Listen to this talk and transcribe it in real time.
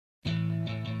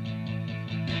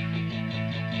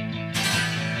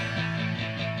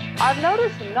I've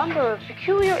noticed a number of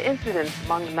peculiar incidents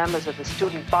among the members of the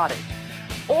student body,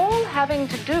 all having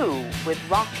to do with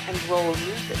rock and roll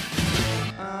music.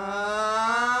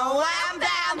 Wham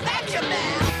bam, betcha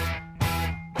bam!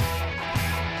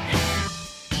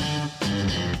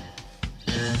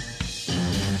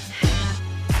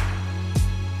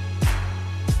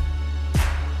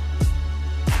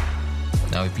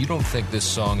 Now, if you don't think this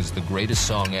song is the greatest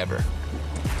song ever,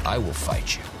 I will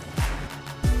fight you.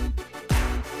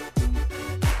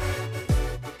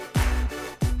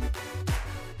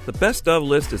 The best of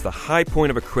list is the high point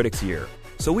of a critic's year,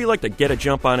 so we like to get a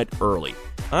jump on it early.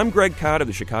 I'm Greg Cott of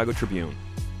the Chicago Tribune.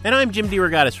 And I'm Jim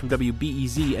DeRogatis from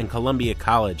WBEZ and Columbia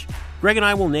College. Greg and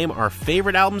I will name our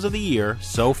favorite albums of the year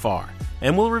so far,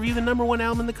 and we'll review the number one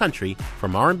album in the country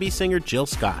from R&B singer Jill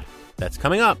Scott. That's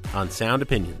coming up on Sound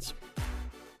Opinions.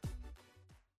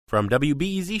 From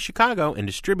WBEZ Chicago and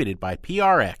distributed by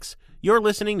PRX, you're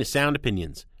listening to Sound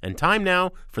Opinions, and time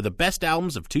now for the best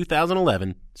albums of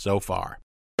 2011 so far.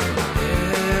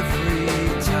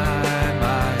 Every time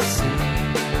I see,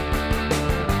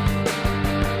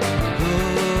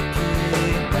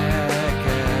 looking back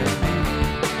at me,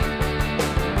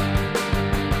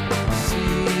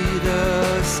 see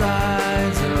the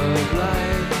signs of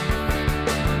life,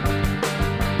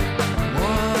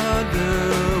 wonder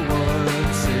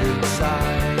what's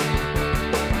inside,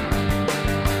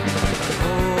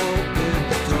 open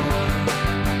the door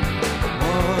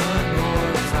one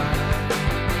more time.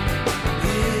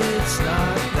 It's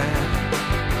not that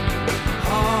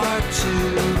hard to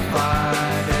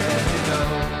find, and you know.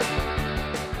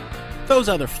 Those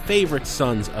are the favorite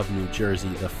sons of New Jersey,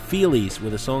 the Feelies,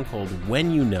 with a song called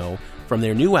When You Know from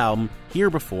their new album, Here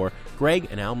Before.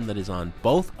 Greg, an album that is on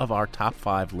both of our top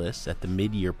 5 lists at the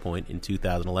mid-year point in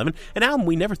 2011, an album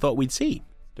we never thought we'd see.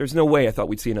 There's no way I thought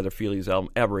we'd see another Feelies album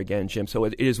ever again, Jim. So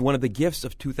it is one of the gifts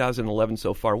of 2011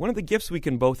 so far. One of the gifts we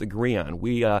can both agree on.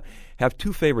 We have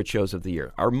 2 favorite shows of the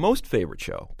year. Our most favorite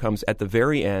show comes at the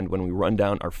very end when we run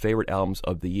down our favorite albums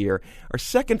of the year. Our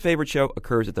second favorite show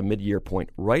occurs at the mid-year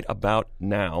point right about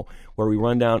now, where we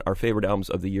run down our favorite albums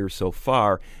of the year so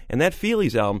far. And that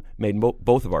Feelies album made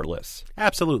both of our lists.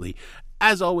 Absolutely.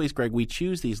 As always, Greg, we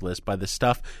choose these lists by the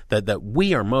stuff that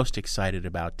we are most excited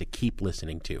about to keep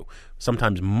listening to.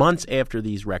 Sometimes months after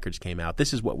these records came out,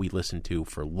 this is what we listen to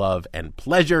for love and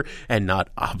pleasure and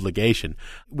not obligation.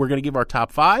 We're going to give our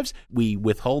top 5s. We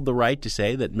withhold the right to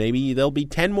say that maybe there'll be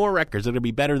 10 more records that will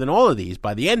be better than all of these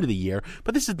by the end of the year,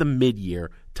 but this is the mid-year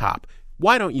top.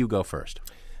 Why don't you go first?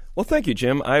 Well, thank you,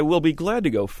 Jim. I will be glad to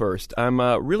go first. I'm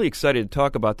really excited to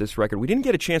talk about this record. We didn't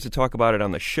get a chance to talk about it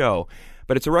on the show,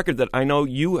 but it's a record that I know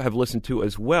you have listened to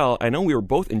as well. I know we were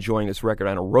both enjoying this record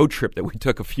on a road trip that we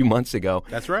took a few months ago.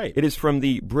 That's right. It is from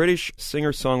the British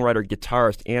singer-songwriter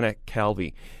guitarist Anna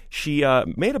Calvi. She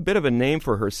made a bit of a name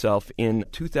for herself in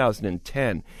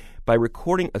 2010 by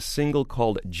recording a single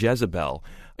called Jezebel.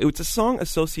 It was a song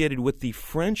associated with the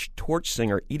French torch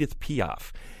singer Edith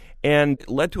Piaf, and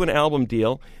led to an album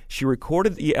deal. She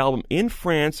recorded the album in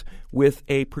France with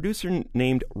a producer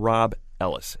named Rob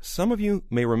Ellis. Some of you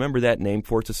may remember that name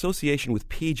for its association with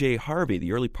P.J. Harvey,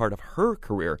 the early part of her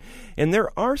career. And there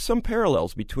are some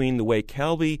parallels between the way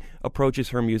Calvi approaches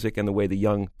her music and the way the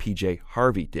young P.J.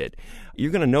 Harvey did. You're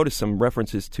going to notice some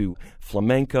references to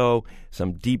flamenco,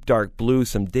 some deep dark blues,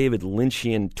 some David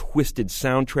Lynchian twisted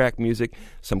soundtrack music,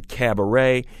 some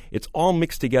cabaret. It's all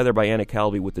mixed together by Anna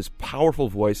Calvi with this powerful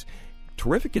voice,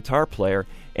 terrific guitar player,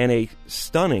 and a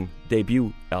stunning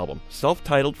debut album.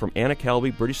 Self-titled from Anna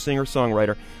Calvi, British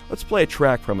singer-songwriter. Let's play a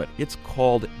track from it. It's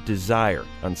called Desire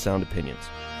on Sound Opinions.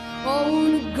 I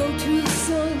wanna go to the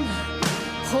sun,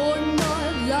 hold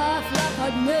my life like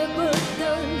I'd never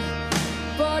done.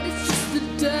 But it's just the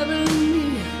devil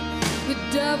in me, the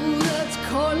devil that's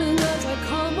calling as I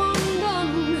come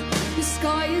undone. The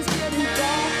sky is getting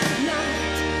dark at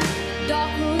night,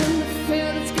 darker than the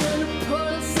fear that's gonna put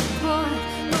us apart.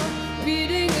 My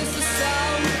beating is the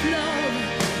sound of love,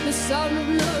 the sound of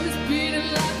love is beating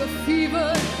like a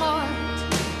fevered heart.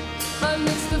 And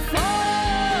it's the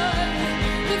fire,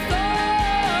 the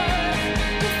fire,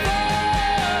 the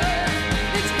fire.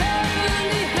 It's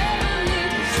heavenly, heavenly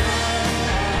desire,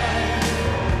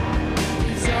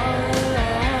 desire.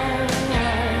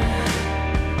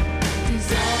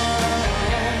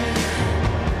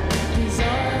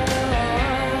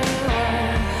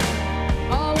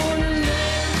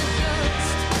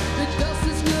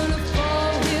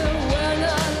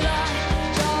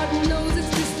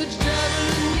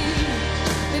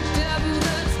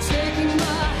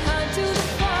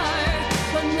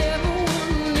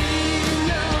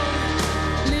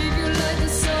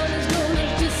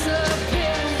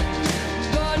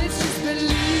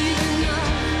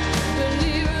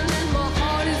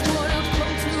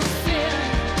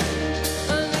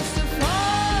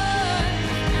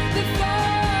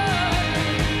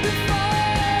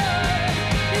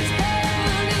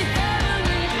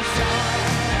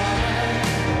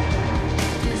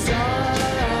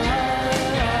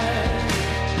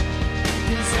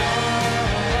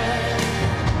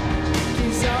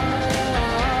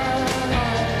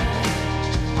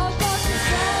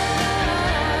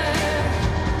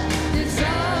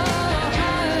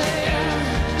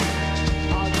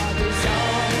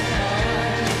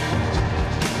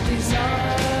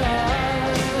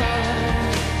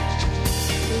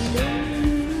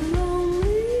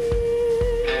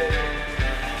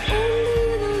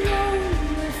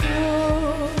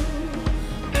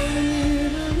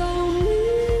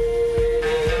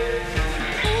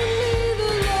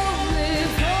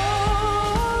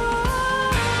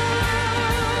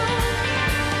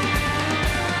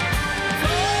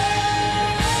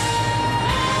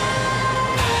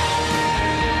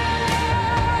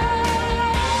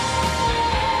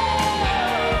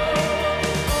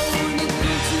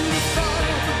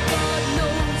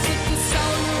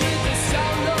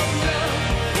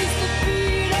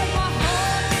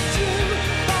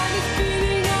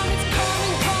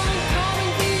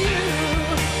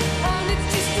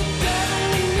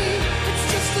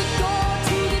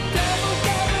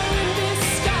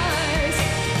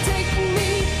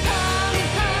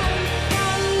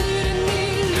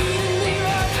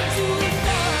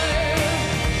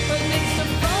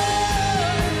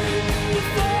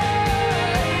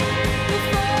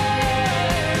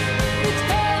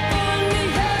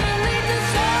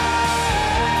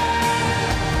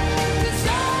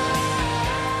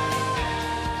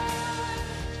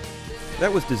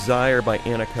 That was Desire by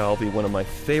Anna Calvi, one of my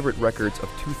favorite records of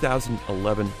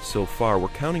 2011 so far. We're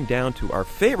counting down to our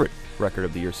favorite record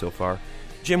of the year so far.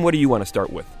 Jim, what do you want to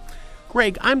start with?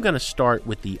 Greg, I'm going to start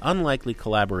with the unlikely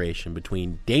collaboration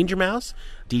between Danger Mouse,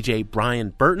 DJ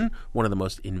Brian Burton, one of the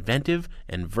most inventive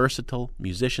and versatile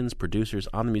musicians, producers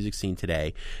on the music scene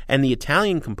today, and the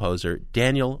Italian composer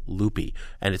Daniel Lupi,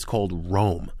 and it's called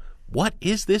Rome. What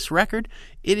is this record?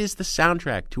 It is the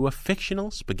soundtrack to a fictional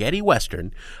spaghetti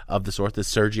western of the sort that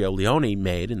Sergio Leone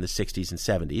made in the 60s and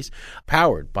 70s,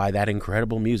 powered by that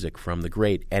incredible music from the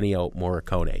great Ennio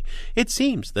Morricone. It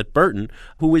seems that Burton,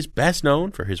 who is best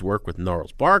known for his work with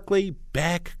Gnarls Barkley,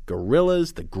 Beck,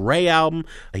 Gorillaz, the Grey Album,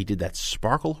 he did that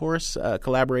Sparkle Horse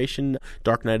collaboration,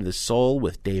 Dark Night of the Soul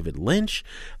with David Lynch.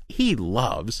 He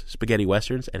loves spaghetti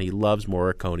westerns and he loves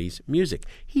Morricone's music.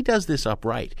 He does this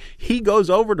upright. He goes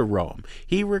over to Rome.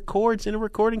 He records in a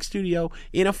recording studio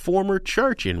in a former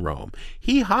church in Rome.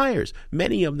 He hires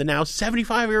many of the now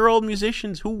 75-year-old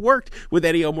musicians who worked with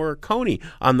Ennio Morricone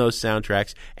on those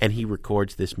soundtracks, and he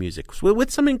records this music with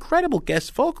some incredible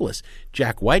guest vocalists.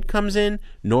 Jack White comes in,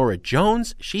 Nora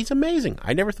Jones. She's amazing.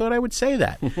 I never thought I would say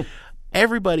that.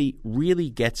 Everybody really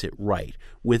gets it right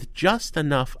with just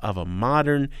enough of a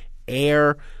modern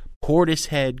air,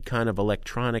 Portishead kind of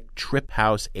electronic trip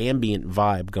house ambient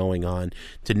vibe going on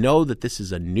to know that this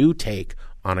is a new take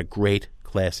on a great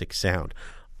classic sound.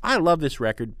 I love this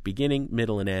record, beginning,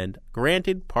 middle, and end.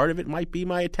 Granted, part of it might be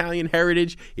my Italian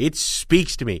heritage. It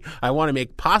speaks to me. I want to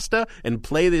make pasta and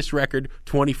play this record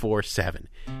 24/7.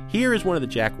 Here is one of the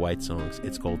Jack White songs.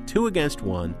 It's called 2 Against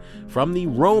 1 from the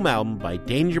Rome album by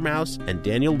Danger Mouse and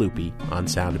Daniel Lupi on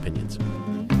Sound Opinions.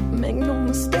 Make no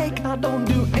mistake, I don't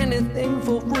do anything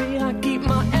for free. I keep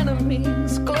my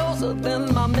enemies closer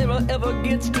than my mirror ever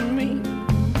gets to me.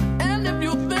 And if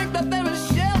you think that there is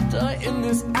shelter in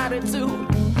this attitude,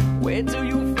 where do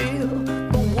you feel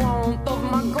the warmth of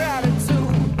my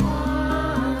gratitude?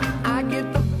 I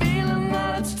get the feeling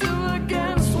that it's 2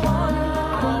 against 1.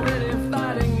 I'm already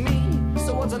fighting me,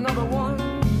 so what's another one?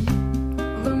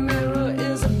 The mirror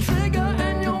is a trigger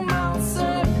and your mouth's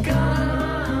a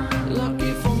gun.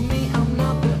 Lucky for me, I'm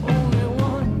not the only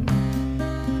one.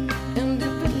 And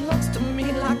if it looks to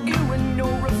me like you and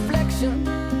your reflection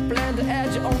plan to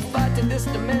add your own fight to this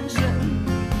dimension,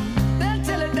 then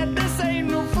tell it that this ain't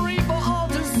no free for all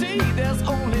to see. There's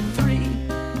only 3.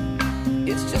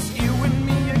 It's just you and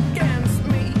me against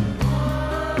me.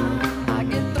 I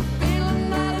get the feeling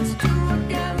that it's 2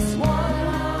 against 1.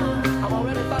 I'm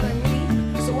already fighting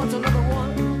me, so what's another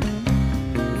one?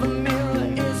 The mirror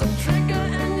is a trigger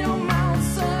and your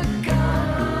mouth's a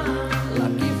gun.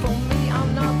 Lucky for me,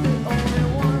 I'm not the only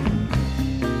one.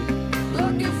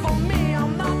 Lucky for me,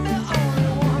 I'm not the only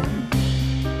one.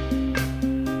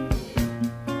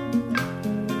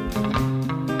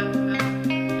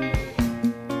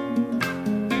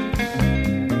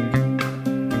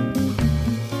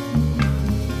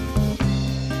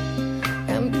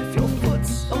 And if your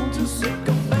foot's on to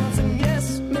sycophants and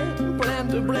yes men plan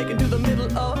to break into the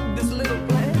middle of this little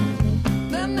plan,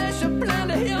 then they should plan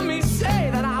to hear me say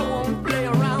that I won't play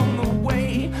around the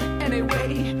way.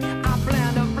 Anyway, I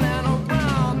plan around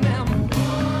them.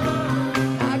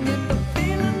 I get the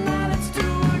feeling that it's 2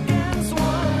 against 1.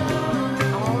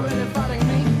 I'm already fighting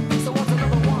me, so what's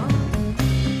another one?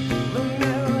 The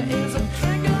mirror is a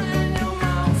trigger and your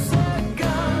mouth's a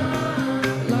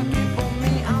gun. Lucky for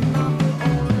me, I'm not the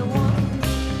only one.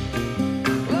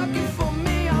 Lucky for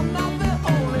me, I'm not the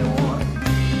only one.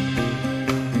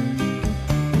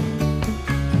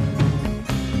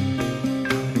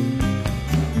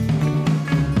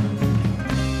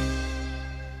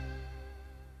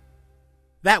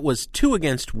 That was 2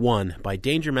 Against 1 by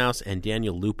Danger Mouse and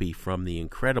Daniel Lupi from the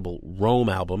incredible Rome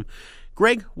album.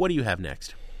 Greg, what do you have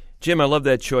next? Jim, I love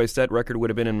that choice. That record would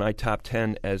have been in my top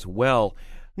 10 as well.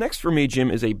 Next for me,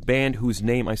 Jim, is a band whose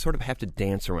name I sort of have to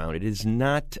dance around. It is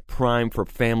not prime for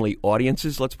family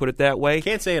audiences, let's put it that way.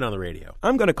 Can't say it on the radio.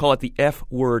 I'm going to call it the F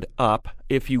word up.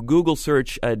 If you Google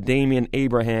search Damien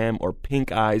Abraham or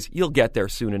Pink Eyes, you'll get there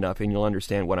soon enough and you'll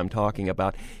understand what I'm talking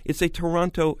about. It's a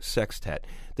Toronto sextet.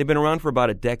 They've been around for about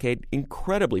a decade,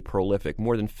 incredibly prolific,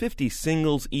 more than 50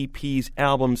 singles, EPs,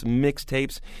 albums,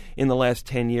 mixtapes in the last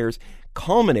 10 years,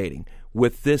 culminating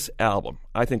with this album.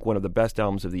 I think one of the best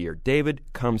albums of the year, David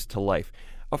Comes to Life.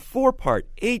 A 4-part,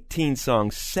 18-song,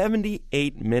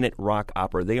 78-minute rock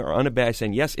opera. They are unabashed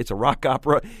saying, yes, it's a rock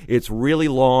opera. It's really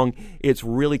long. It's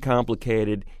really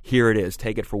complicated. Here it is.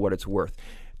 Take it for what it's worth.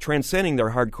 Transcending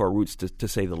their hardcore roots, to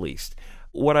say the least.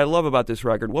 What I love about this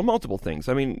record, well, multiple things.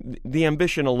 I mean, the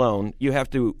ambition alone, you have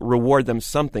to reward them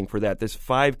something for that. This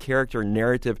 5-character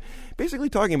narrative, basically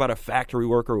talking about a factory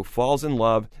worker who falls in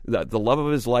love, the love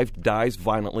of his life dies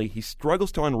violently, he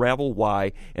struggles to unravel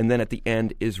why, and then at the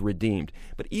end is redeemed.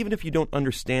 But even if you don't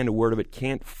understand a word of it,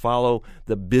 can't follow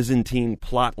the Byzantine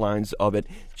plot lines of it,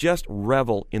 just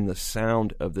revel in the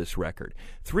sound of this record.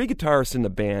 3 guitarists in the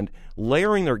band,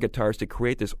 layering their guitars to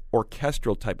create this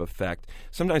orchestral type effect,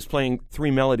 sometimes playing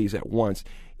 3 melodies at once.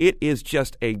 It is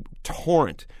just a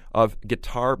torrent of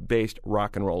guitar-based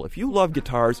rock and roll. If you love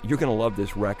guitars, you're going to love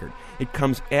this record. It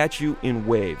comes at you in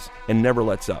waves and never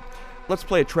lets up. Let's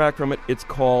play a track from it. It's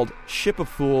called Ship of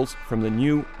Fools from the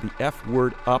new The F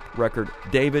Word Up record,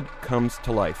 David Comes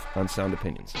to Life, on Sound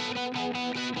Opinions.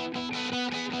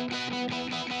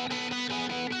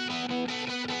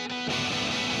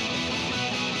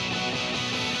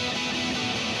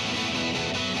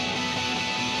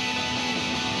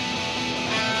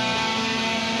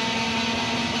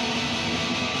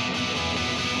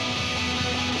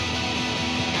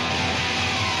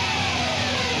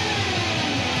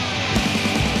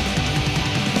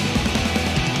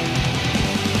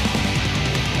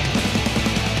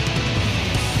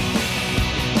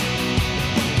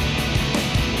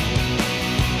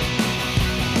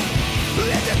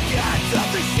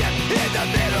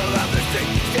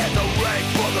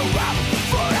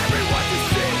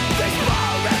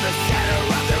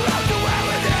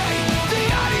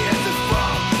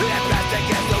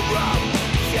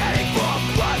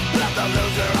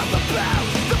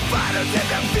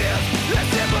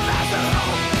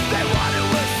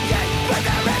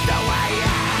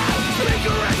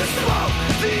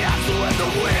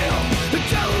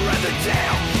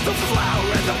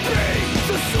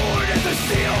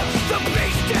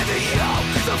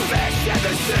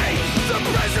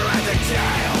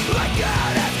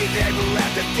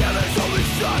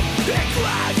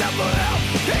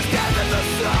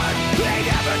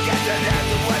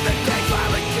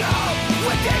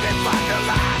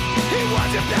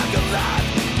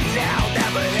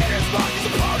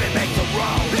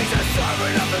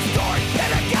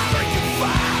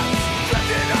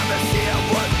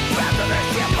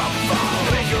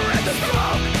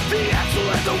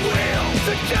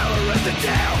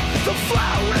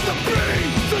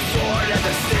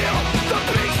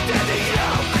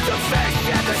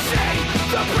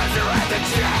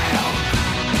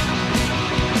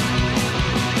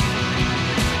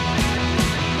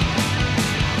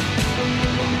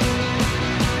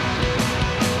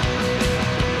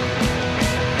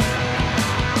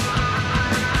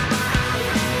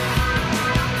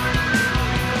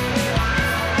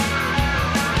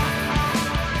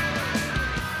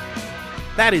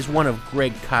 That is one of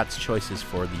Greg Kott's choices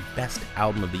for the best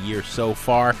album of the year so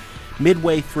far.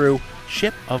 Midway through,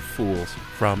 Ship of Fools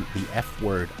from the F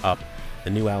Word Up. The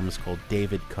new album is called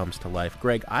David Comes to Life.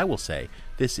 Greg, I will say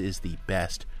this is the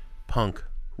best punk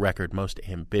record, most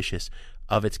ambitious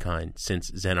of its kind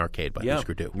since Zen Arcade by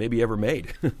Husker Du. Maybe ever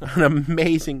made. An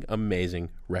amazing, amazing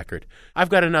record. I've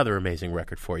got another amazing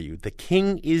record for you. The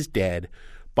King is Dead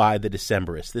by the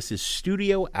Decemberists. This is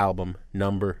studio album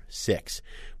number 6.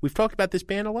 We've talked about this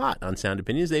band a lot on Sound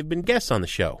Opinions. They've been guests on the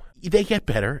show. They get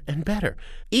better and better.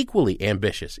 Equally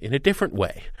ambitious in a different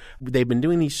way. They've been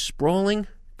doing these sprawling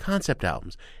concept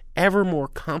albums, ever more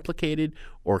complicated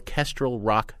orchestral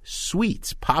rock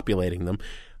suites populating them.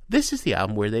 This is the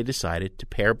album where they decided to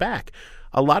pare back.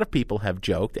 A lot of people have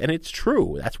joked, and it's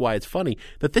true, that's why it's funny,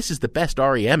 that this is the best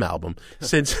REM album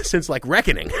since like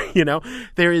Reckoning, you know?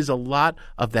 There is a lot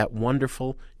of that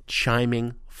wonderful,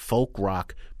 chiming folk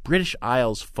rock, British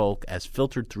Isles folk as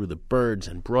filtered through the Byrds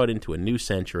and brought into a new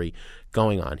century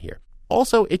going on here.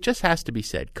 Also, it just has to be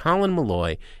said, Colin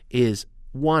Meloy is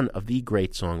one of the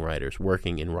great songwriters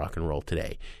working in rock and roll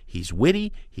today. He's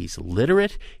witty, he's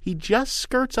literate, he just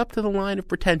skirts up to the line of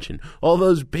pretension. All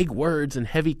those big words and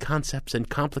heavy concepts and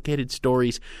complicated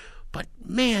stories. But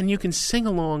man, you can sing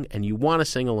along, and you want to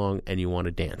sing along, and you want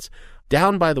to dance.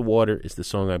 Down by the Water is the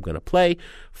song I'm going to play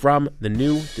from the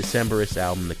new Decemberists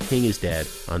album, The King is Dead,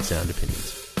 on Sound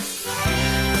Opinions.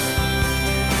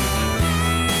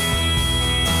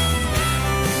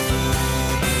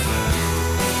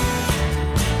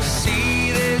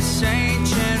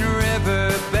 Ancient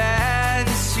river bed,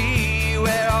 see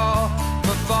where all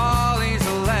my follies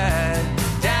are led.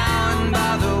 Down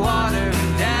by the water,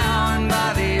 down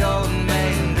by the old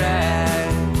main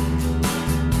drag.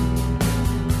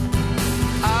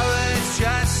 I was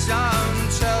just some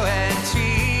toe-head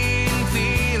teen,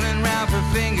 feeling round for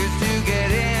fingers to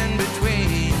get in.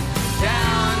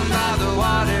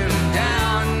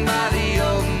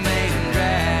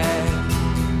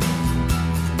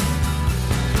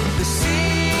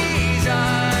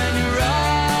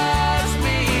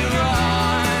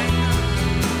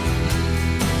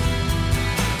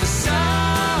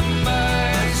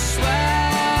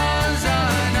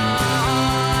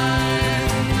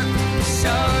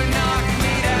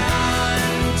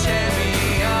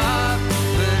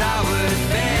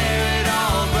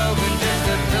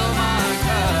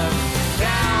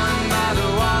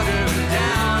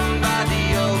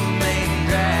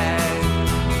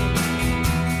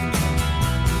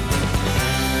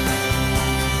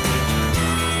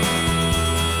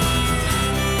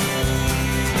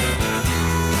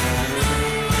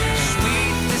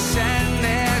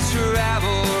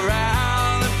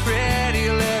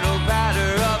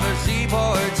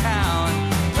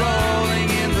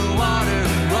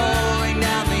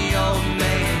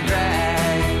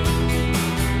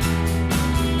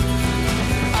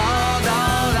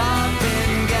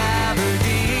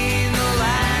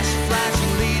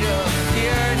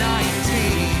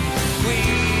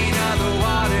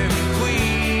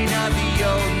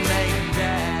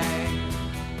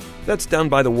 That's Down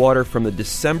by the Water from the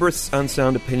Decemberists on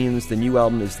Sound Opinions. The new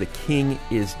album is The King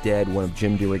is Dead, one of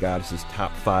Jim DeRogatis'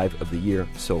 top 5 of the year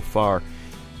so far.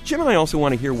 Jim and I also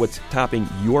want to hear what's topping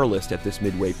your list at this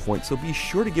midway point, so be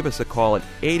sure to give us a call at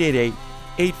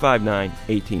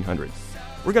 888-859-1800.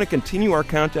 We're going to continue our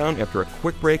countdown after a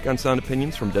quick break on Sound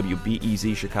Opinions from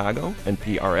WBEZ Chicago and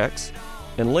PRX.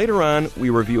 And later on, we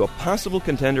review a possible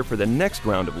contender for the next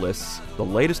round of lists, the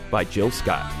latest by Jill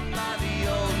Scott.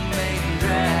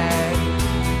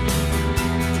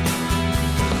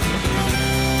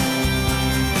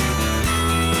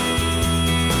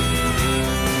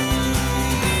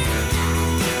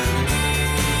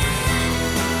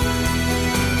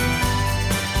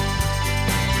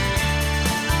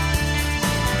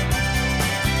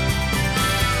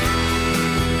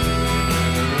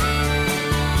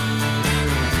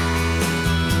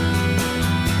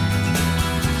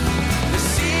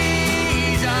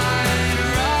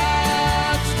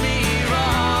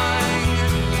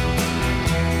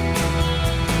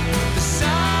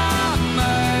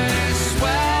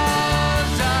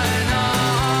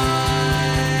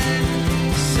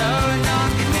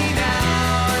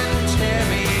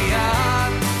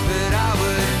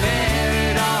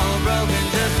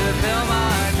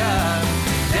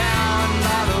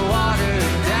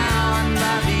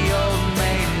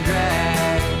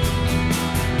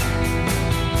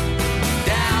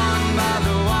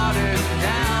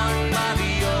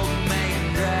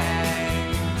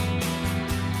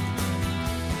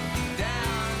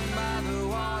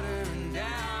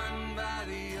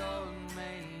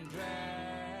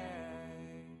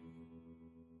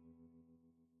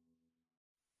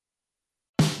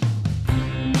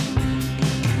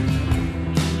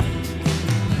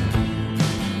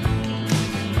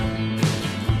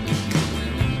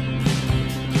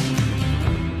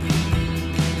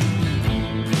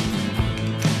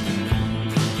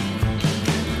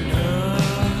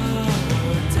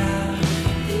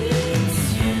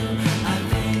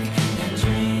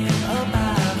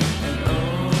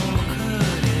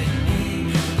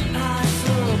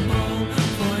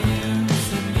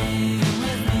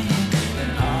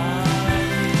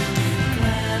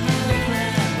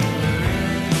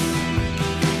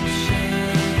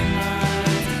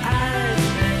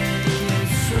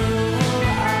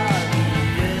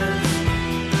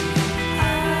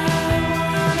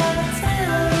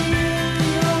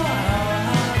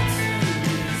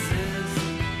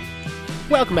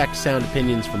 Welcome back to Sound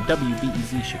Opinions from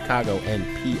WBEZ Chicago and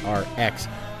PRX.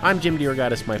 I'm Jim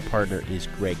DeRogatis, my partner is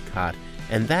Greg Kot,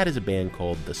 and that is a band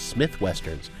called the Smith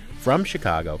Westerns from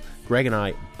Chicago. Greg and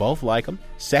I both like them.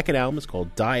 Second album is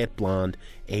called Diet Blonde,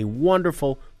 a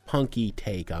wonderful punky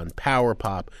take on power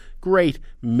pop, great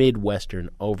Midwestern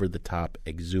over-the-top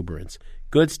exuberance.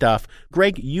 Good stuff.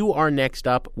 Greg, you are next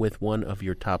up with one of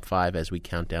your top 5 as we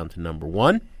count down to number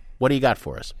 1. What do you got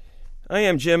for us? I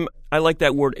am, Jim. I like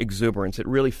that word exuberance. It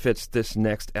really fits this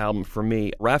next album for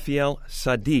me. Raphael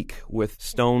Saadiq with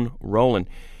Stone Rollin'.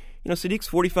 You know, Saadiq's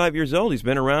 45 years old. He's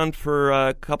been around for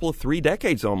a couple of 3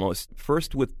 decades almost.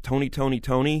 First with Tony,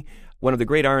 one of the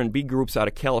great R&B groups out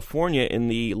of California in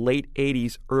the late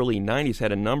 80s, early 90s,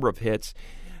 had a number of hits.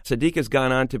 Saadiq has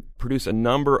gone on to produce a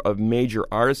number of major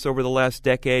artists over the last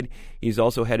decade. He's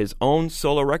also had his own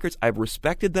solo records. I've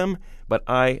respected them, but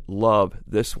I love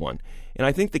this one. And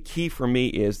I think the key for me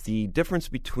is the difference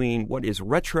between what is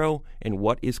retro and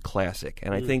what is classic.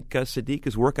 And I think Saadiq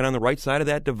is working on the right side of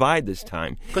that divide this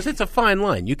time. Because it's a fine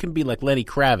line. You can be like Lenny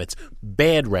Kravitz,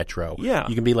 bad retro. Yeah.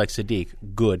 You can be like Saadiq,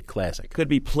 good classic. Could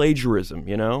be plagiarism,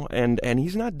 you know, and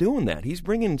he's not doing that. He's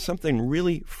bringing something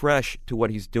really fresh to what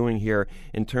he's doing here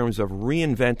in terms of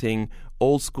reinventing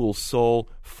old school soul,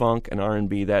 funk, and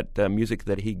R&B, that music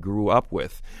that he grew up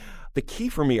with. The key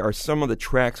for me are some of the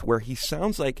tracks where he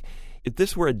sounds like if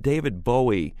this were a David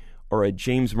Bowie or a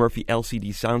James Murphy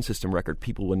LCD Sound System record,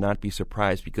 people would not be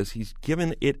surprised because he's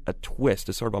given it a twist,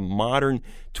 a sort of a modern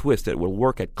twist that will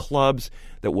work at clubs,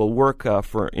 that will work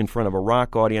for in front of a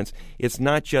rock audience. It's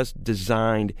not just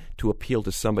designed to appeal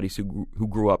to somebody who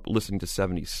grew up listening to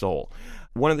 70s soul.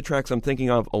 One of the tracks I'm thinking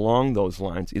of along those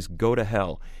lines is Go to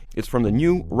Hell. It's from the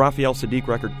new Raphael Saadiq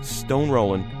record, Stone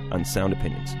Rollin', on Sound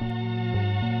Opinions.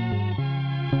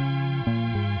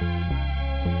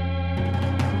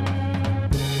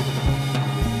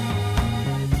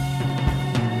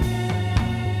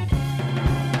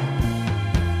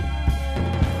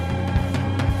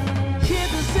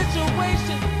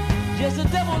 Yes, the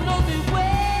devil knows me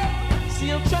well.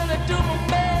 See, I'm trying to do my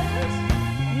best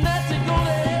not to go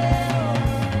to hell.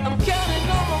 I'm counting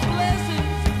on my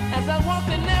blessings as I walk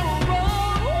the narrow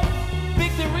road.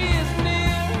 Victory is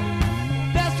near,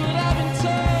 that's what I've been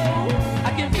told. I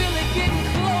can feel it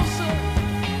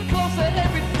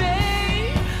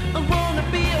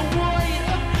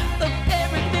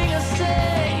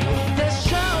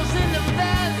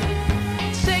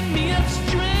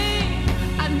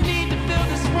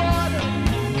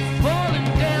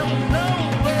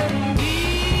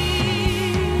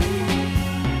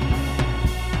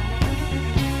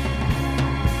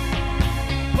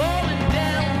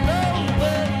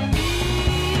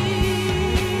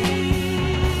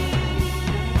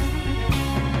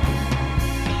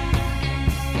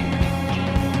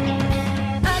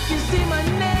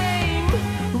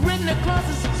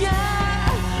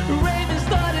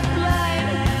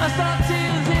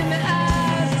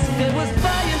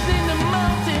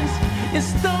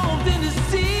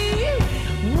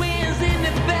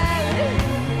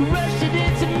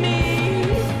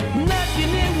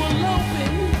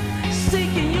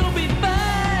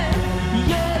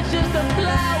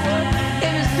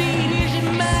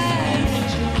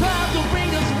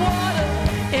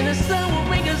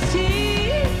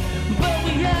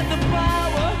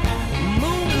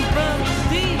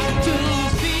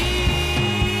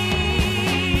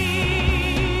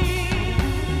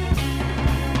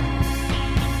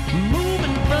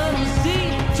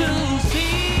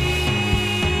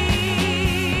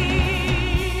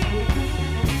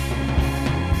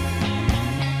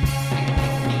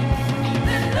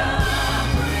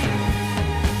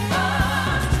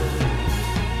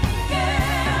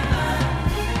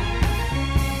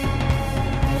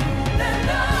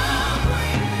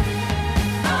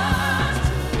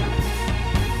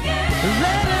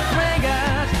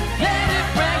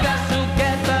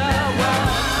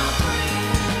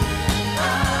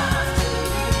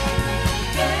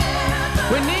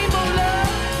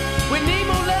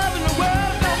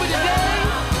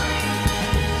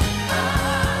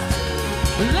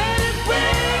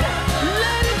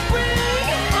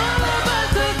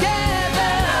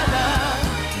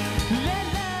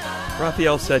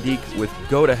Raphael Saadiq with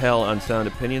Go to Hell on Sound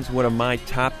Opinions, one of my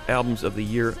top albums of the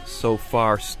year so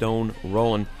far, Stone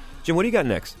Rollin'. Jim, what do you got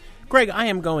next? Greg, I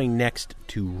am going next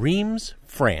to Reims,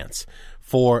 France,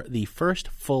 for the first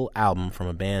full album from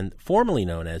a band formerly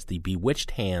known as the Bewitched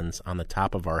Hands on the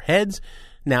Top of Our Heads.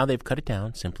 Now they've cut it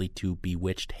down simply to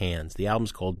Bewitched Hands. The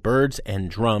album's called Birds and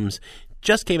Drums.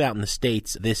 Just came out in the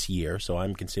States this year, so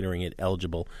I'm considering it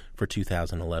eligible for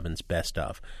 2011's Best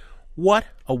Of. What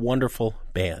a wonderful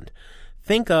band.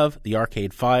 Think of the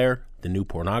Arcade Fire, the New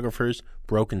Pornographers,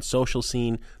 Broken Social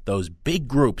Scene, those big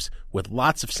groups with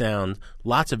lots of sound,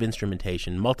 lots of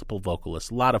instrumentation, multiple vocalists,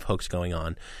 a lot of hooks going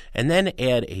on, and then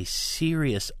add a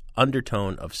serious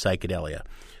undertone of psychedelia.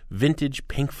 Vintage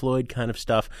Pink Floyd kind of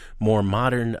stuff, more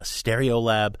modern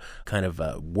Stereolab, kind of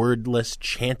wordless,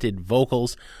 chanted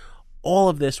vocals. All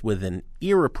of this with an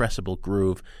irrepressible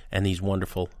groove and these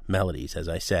wonderful melodies, as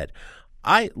I said.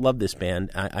 I love this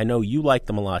band. I know you like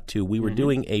them a lot, too. We were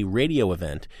doing a radio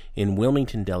event in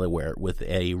Wilmington, Delaware, with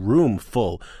a room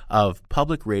full of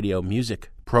public radio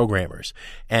music programmers.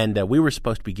 And we were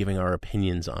supposed to be giving our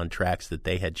opinions on tracks that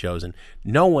they had chosen.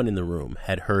 No one in the room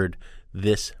had heard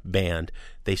this band.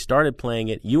 They started playing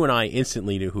it. You and I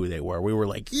instantly knew who they were. We were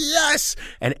like, yes!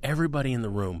 And everybody in the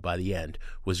room by the end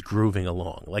was grooving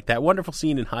along. Like that wonderful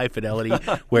scene in High Fidelity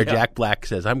where Jack Black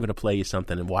says, I'm going to play you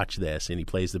something and watch this. And he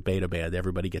plays the Beta Band.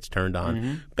 Everybody gets turned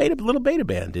on. Little Beta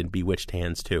Band in Bewitched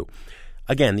Hands, too.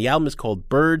 Again, the album is called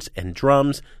Birds and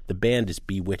Drums. The band is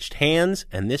Bewitched Hands.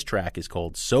 And this track is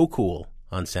called So Cool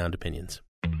on Sound Opinions.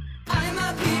 I'm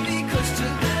happy because today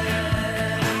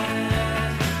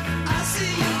I see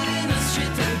you in the street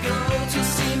and go to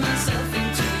see myself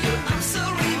into you. I'm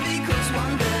sorry because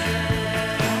one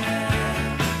day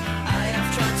I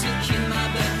have tried to kill my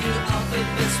baby off of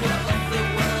this world of the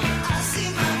world. I see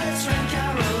my best friend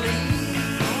Caroline.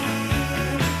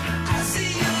 I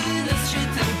see you in the street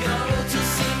and go to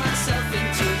see myself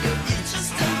into you. It's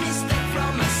just a mistake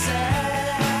from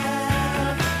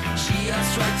myself. She has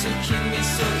tried to kill me,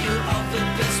 so you are the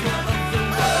best one of the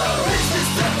world. Is this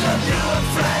stuff of you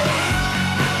afraid?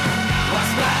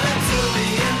 What's better to be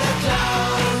in the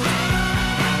clouds?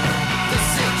 The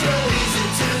signal easy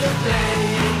to the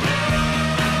blade.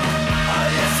 Oh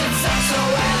yes, it sounds so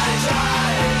when I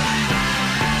drive.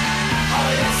 Oh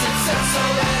yes, it sounds so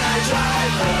when I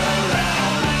drive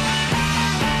around.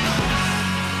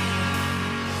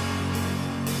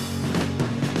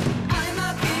 I'm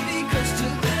happy because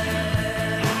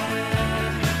today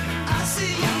I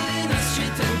see you in the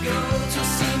street and go to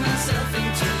see myself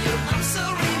into you. I'm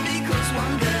sorry because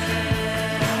one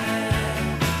day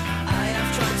I have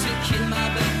tried to kill my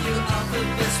baby off of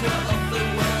this world of the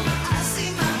world. I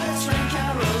see my best friend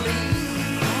Caroline.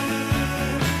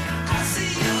 I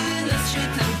see you in the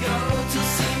street and go to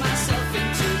see myself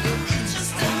into you. It's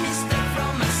just a mistake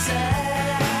from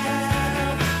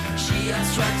myself. She has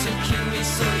tried to kill me,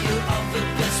 so you are the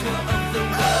best one of the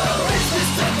world. Is this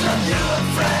stuff of you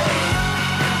afraid?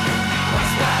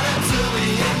 What's better to be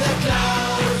in the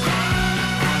clouds?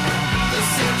 The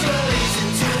signal is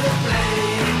into the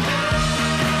flame.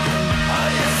 Oh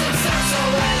yes, it sounds so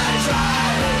when I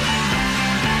drive.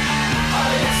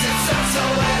 Oh yes, it sounds so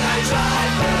when I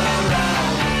drive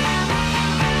around.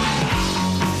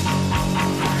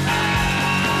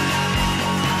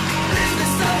 Is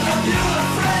this stuff of you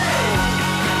afraid?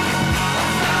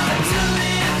 What's better to be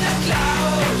in the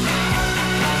clouds?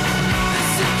 The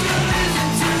signal is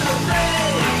into the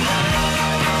flame.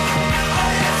 Oh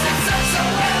yes, it sounds so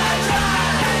when I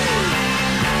drive.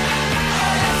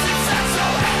 Oh yes, it sounds so when I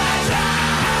drive.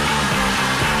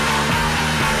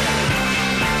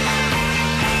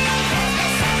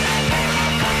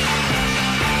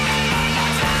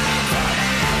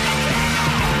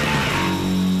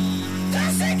 The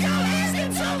signal is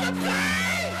into the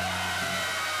flame.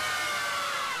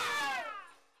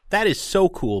 That is So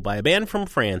Cool by a band from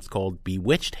France called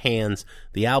Bewitched Hands.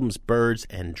 The album's Birds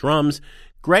and Drums.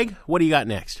 Greg, what do you got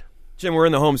next? Jim, we're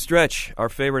in the home stretch. Our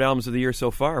favorite albums of the year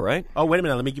so far, right? Oh, wait a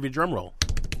minute. Let me give you a drum roll.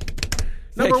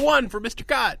 Number one for Mr.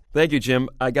 Cott. Thank you, Jim.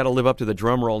 I got to live up to the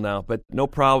drum roll now, but no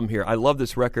problem here. I love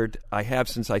this record. I have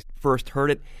since I first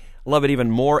heard it. Love it even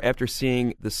more after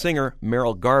seeing the singer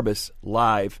Merrill Garbus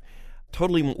live.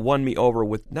 Totally won me over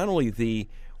with not only the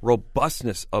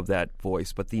robustness of that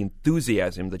voice, but the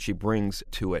enthusiasm that she brings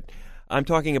to it. I'm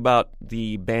talking about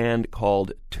the band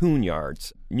called Tune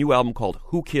Yards. New album called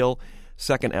Who Kill,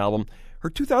 second album.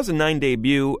 Her 2009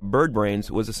 debut, Bird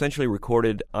Brains, was essentially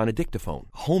recorded on a dictaphone.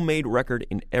 Homemade record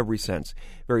in every sense.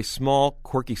 Very small,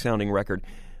 quirky-sounding record.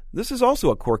 This is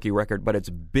also a quirky record, but it's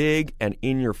big and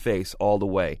in your face all the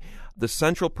way. the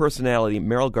central personality,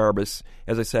 Merrill Garbus,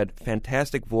 as I said,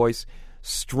 fantastic voice,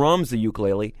 strums the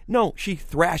ukulele. No, she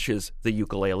thrashes the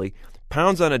ukulele,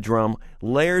 pounds on a drum,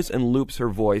 layers and loops her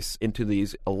voice into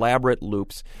these elaborate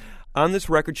loops. On this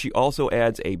record, she also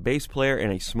adds a bass player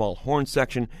and a small horn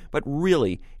section, but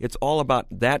really, it's all about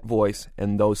that voice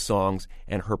and those songs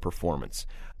and her performance.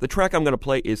 The track I'm going to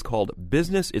play is called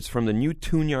Business. It's from the new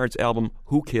Tune Yards album,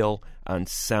 Who Kill, on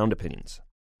Sound Opinions.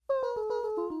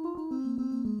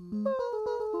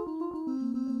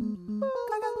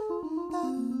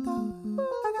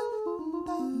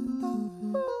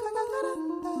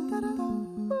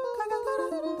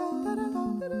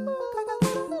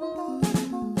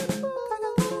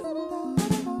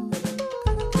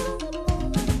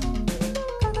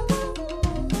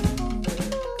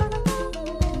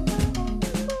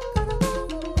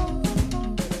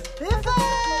 If I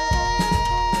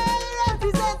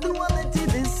represent the one that did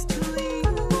this to you,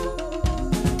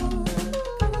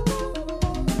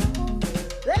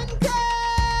 then cut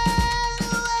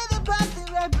away the part that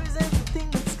represents the thing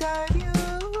that scarred you.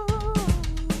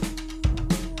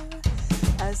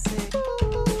 I say,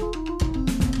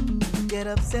 get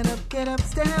up, stand up, get up,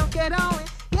 stand up, get on it.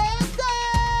 Yes,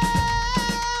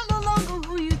 I'm no longer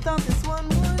who you thought this one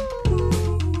would be.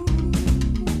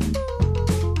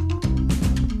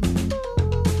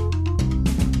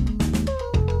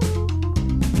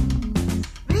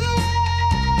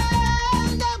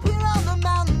 Behind up here on the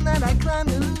mountain that I climbed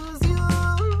to lose you,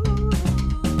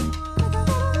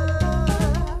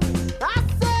 I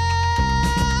saw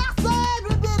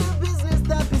every bit of business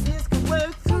that business could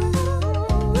work through.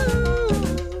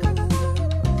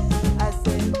 I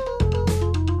said,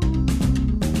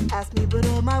 ask me, but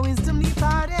all my wisdom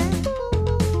departed.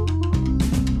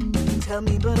 Tell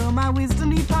me, but all my wisdom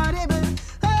departed. But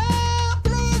oh,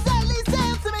 please at least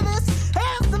answer me this.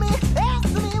 Answer me,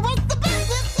 what's the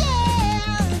business?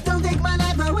 Yeah, don't take my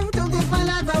life away, don't take my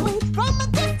life away from a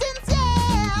distance.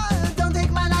 Yeah, don't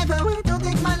take my life away, don't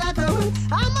take my life away.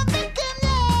 I'm a victim.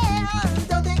 Yeah,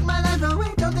 don't take my life away,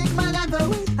 don't take my life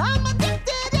away. I'm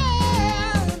addicted.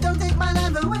 Yeah, don't take my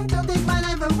life away, don't take my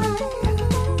life away.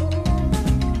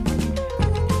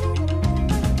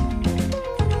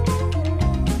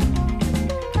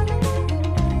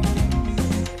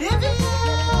 If you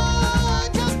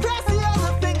just press the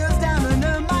other fingers down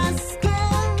under my skin,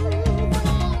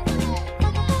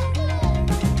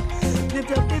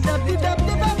 lift up, lift up, lift up,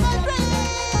 lift up and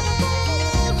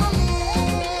pray for me,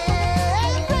 pray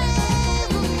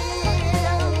for me.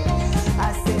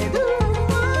 I said, ooh,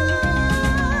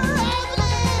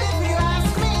 if you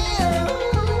ask me,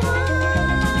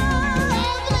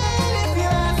 if you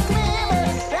ask me,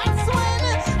 that's when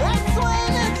he said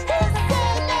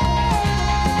no.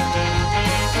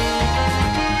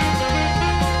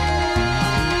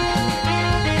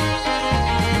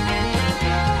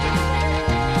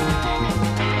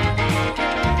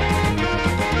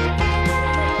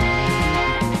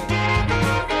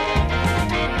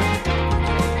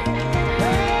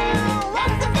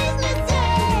 What's the business?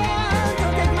 Yeah,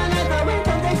 don't take my life away,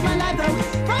 don't take my life away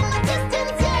from a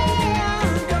distance. Yeah,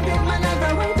 don't take my life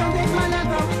away, don't take my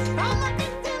life away. I'm a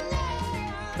victim.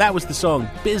 Yeah. That was the song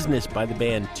Business by the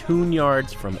band Tune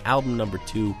Yards from album number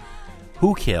 2,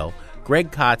 Who Kill,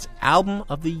 Greg Kott's album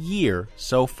of the year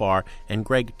so far. And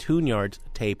Greg, Tune Yards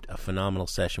taped a phenomenal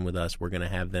session with us. We're going to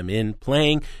have them in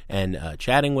playing and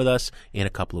chatting with us in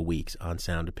a couple of weeks on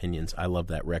Sound Opinions. I love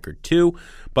that record too.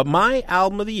 But my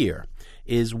album of the year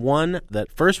is one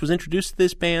that first was introduced to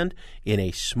this band in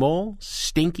a small,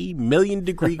 stinky,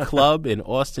 million-degree club in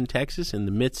Austin, Texas, in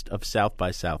the midst of South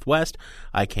by Southwest.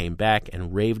 I came back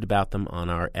and raved about them on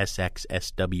our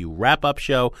SXSW wrap-up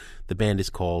show. The band is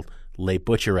called Les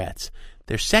Butcherettes.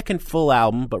 Their second full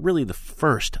album, but really the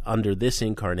first under this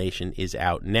incarnation, is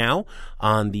out now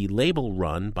on the label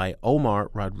run by Omar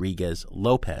Rodriguez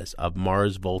Lopez of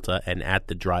Mars Volta and At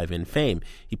the Drive-In fame.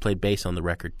 He played bass on the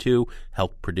record too,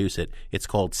 helped produce it. It's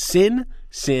called Sin,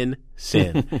 Sin,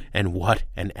 Sin. And what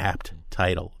an apt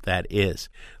title that is.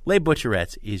 Les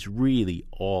Butcherettes is really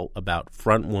all about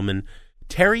frontwoman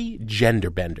Terry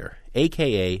Genderbender,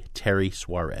 a.k.a. Terry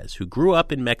Suarez, who grew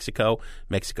up in Mexico,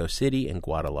 Mexico City, and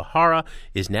Guadalajara,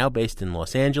 is now based in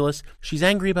Los Angeles. She's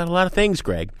angry about a lot of things,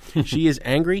 Greg. She is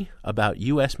angry about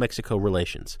U.S.-Mexico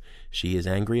relations. She is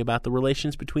angry about the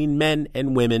relations between men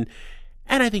and women.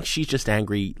 And I think she's just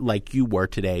angry like you were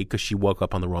today because she woke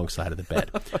up on the wrong side of the bed.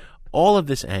 All of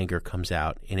this anger comes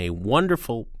out in a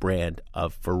wonderful brand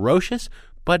of ferocious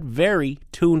but very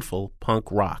tuneful punk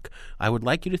rock. I would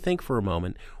like you to think for a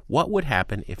moment, what would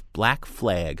happen if Black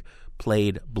Flag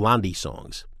played Blondie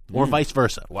songs? or vice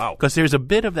versa. Wow. Because there's a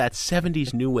bit of that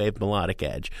 70s new wave melodic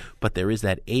edge, but there is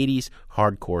that 80s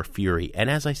hardcore fury. And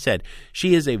as I said,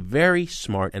 she is a very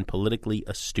smart and politically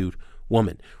astute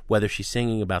woman, whether she's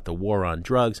singing about the war on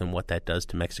drugs and what that does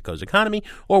to Mexico's economy,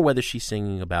 or whether she's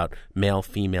singing about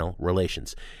male-female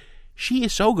relations. She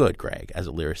is so good, Greg, as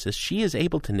a lyricist. She is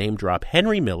able to name drop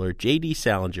Henry Miller, J.D.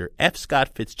 Salinger, F. Scott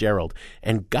Fitzgerald,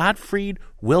 and Gottfried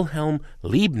Wilhelm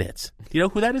Leibniz. Do you know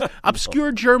who that is?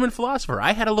 Obscure German philosopher.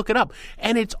 I had to look it up.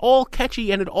 And it's all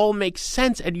catchy and it all makes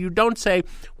sense. And you don't say,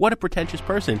 what a pretentious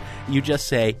person. You just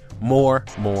say, more,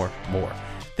 more, more.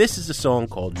 This is a song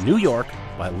called New York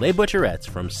by Les Butcherettes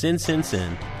from Sin Sin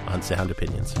Sin on Sound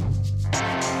Opinions. The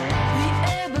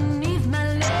air beneath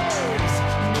my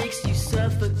legs makes you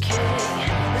suffocate.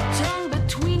 The tongue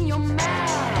between your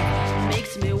mouth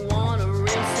makes me wanna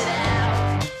rinse it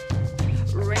out.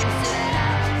 Rinse it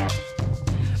out.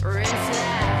 Rinse it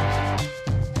out.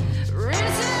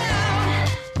 Rinse it out.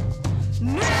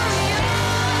 New York.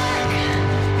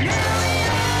 New York.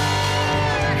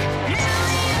 New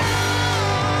York.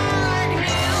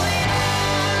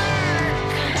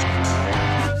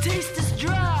 The taste is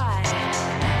dry,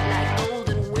 like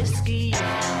golden whiskey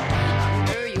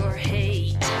under your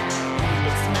hate.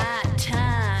 It's my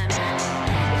time.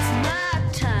 It's my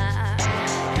time.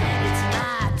 It's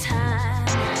my time.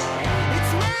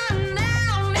 It's now,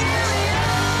 now, New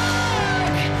York.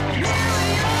 New York.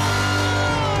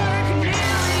 New York.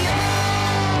 New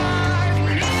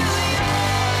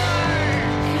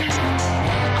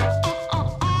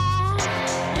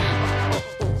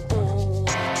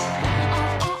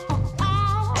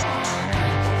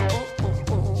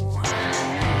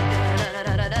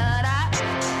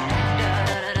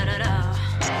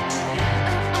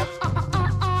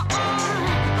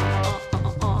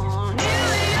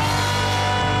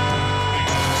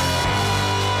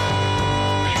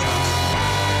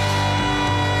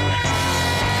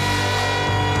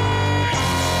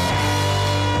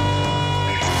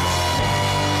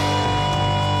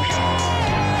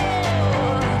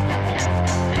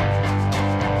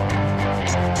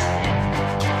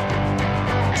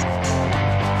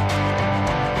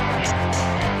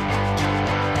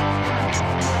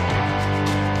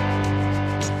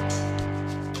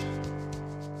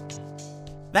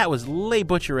That was Les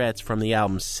Butcherettes from the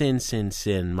album Sin Sin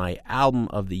Sin, my album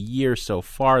of the year so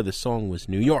far. The song was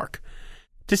New York.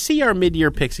 To see our mid-year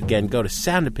picks again, go to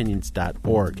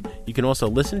soundopinions.org. You can also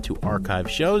listen to archive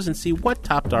shows and see what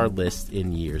topped our lists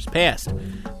in years past.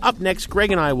 Up next,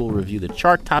 Greg and I will review the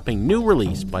chart-topping new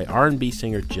release by R&B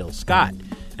singer Jill Scott,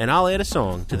 and I'll add a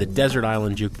song to the Desert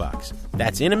Island Jukebox.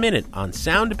 That's in a minute on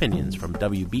Sound Opinions from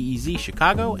WBEZ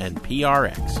Chicago and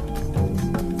PRX.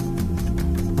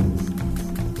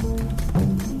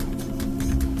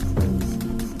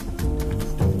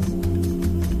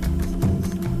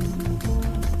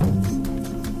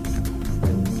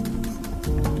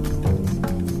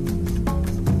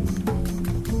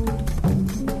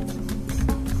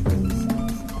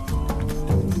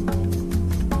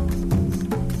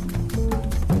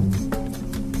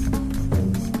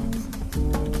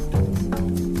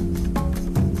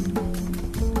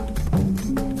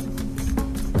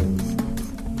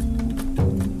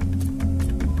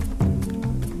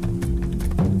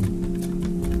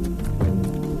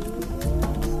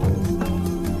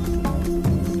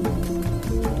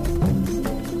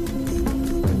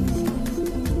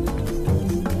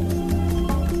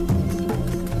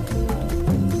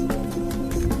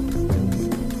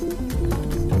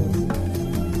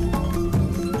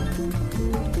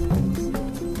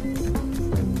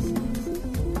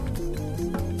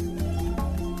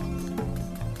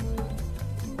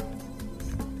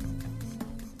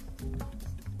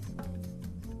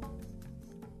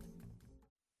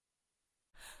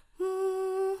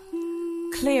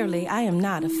 Clearly, I am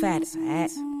not a fat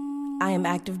ass. I am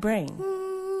active brain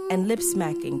and lip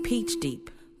smacking, peach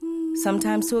deep,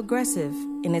 sometimes too aggressive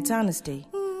in its honesty,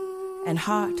 and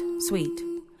heart sweet,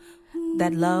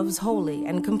 that loves wholly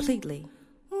and completely,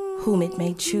 whom it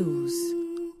may choose,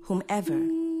 whomever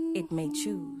it may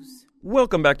choose.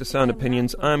 Welcome back to Sound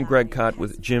Opinions. I'm Greg Kot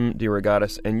with Jim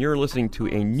DeRogatis, and you're listening to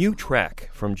a new track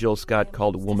from Jill Scott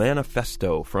called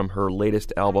Womanifesto from her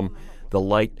latest album, The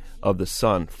Light of the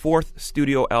Sun. Fourth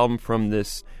studio album from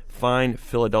this fine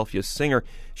Philadelphia singer.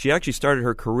 She actually started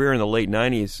her career in the late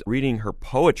 90s reading her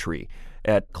poetry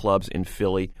at clubs in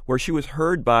Philly, where she was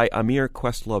heard by Amir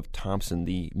Questlove Thompson,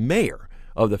 the mayor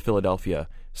of the Philadelphia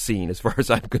scene, as far as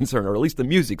I'm concerned, or at least the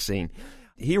music scene.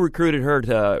 He recruited her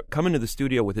to come into the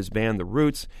studio with his band, The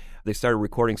Roots. They started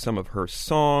recording some of her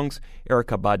songs.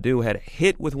 Erykah Badu had a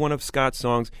hit with one of Scott's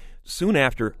songs. Soon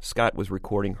after, Scott was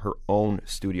recording her own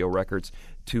studio records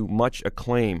to much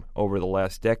acclaim over the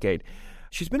last decade.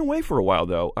 She's been away for a while,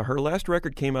 though. Her last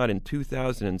record came out in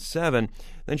 2007.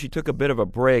 Then she took a bit of a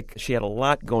break. She had a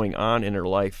lot going on in her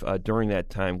life during that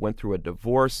time, went through a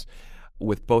divorce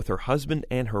with both her husband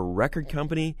and her record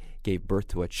company, gave birth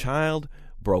to a child,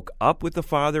 broke up with the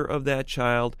father of that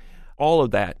child. All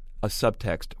of that a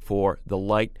subtext for The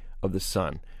Light of the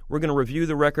Sun. We're going to review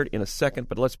the record in a second,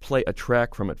 but let's play a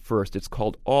track from it first. It's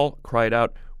called All Cried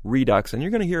Out Redux, and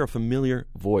you're going to hear a familiar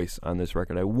voice on this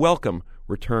record. A welcome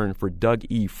return for Doug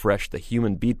E. Fresh, the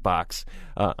human beatbox,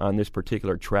 on this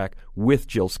particular track with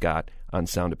Jill Scott on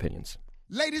Sound Opinions.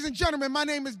 Ladies and gentlemen, my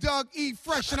name is Doug E.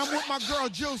 Fresh, and I'm with my girl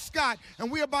Jill Scott,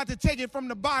 and we're about to take it from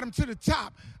the bottom to the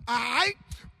top. All right?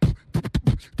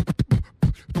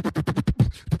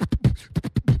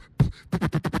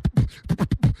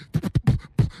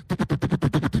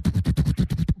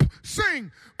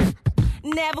 Sing!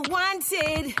 Never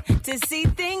wanted to see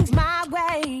things my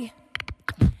way.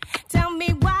 Tell me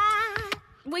why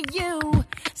were you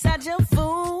such a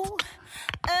fool?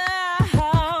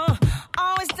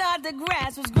 Always thought the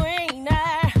grass was greener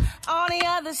on the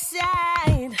other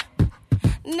side.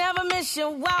 Never miss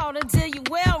your water till you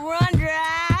well run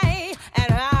dry.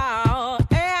 And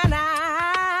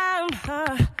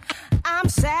I'm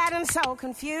sad and so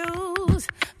confused,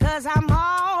 'cause I'm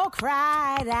all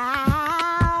cried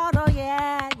out. Oh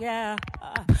yeah, yeah.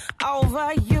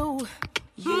 Over you.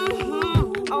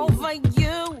 Mm-hmm. Over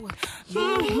you.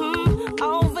 Mm-hmm.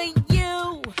 Over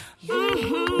you.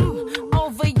 Mm-hmm.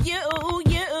 Over you.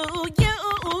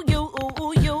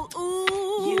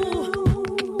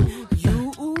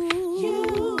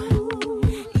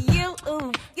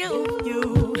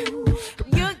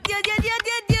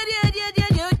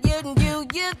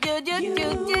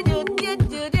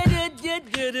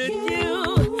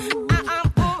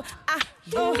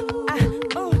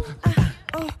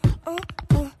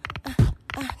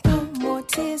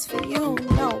 Tears for you,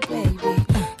 no baby,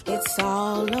 it's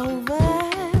all over.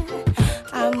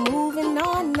 I'm moving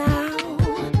on now,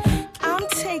 I'm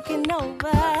taking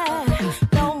over.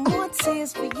 No more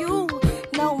tears for you,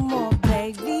 no more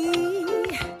baby,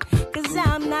 'cause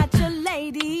I'm not your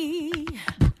lady.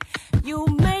 You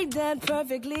made that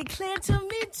perfectly clear to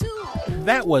me too.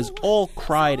 That was All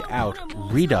Cried Out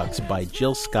Redux by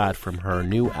Jill Scott from her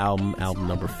new album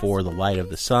number 4, The Light of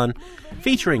the Sun,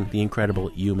 featuring the incredible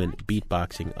human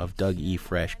beatboxing of Doug E.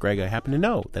 Fresh. Greg, I happen to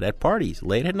know that at parties,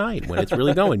 late at night, when it's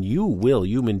really going, you will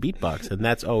human beatbox, and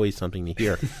that's always something to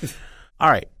hear.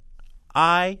 All right.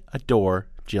 I adore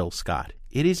Jill Scott.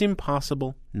 It is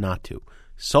impossible not to.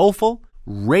 Soulful,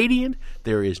 radiant,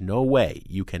 there is no way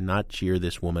you cannot cheer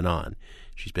this woman on.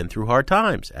 She's been through hard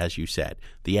times, as you said.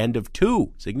 The end of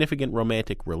 2 significant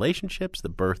romantic relationships, the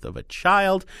birth of a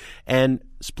child, and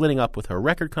splitting up with her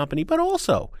record company. But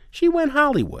also, she went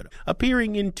Hollywood,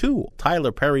 appearing in 2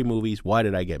 Tyler Perry movies, Why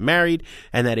Did I Get Married?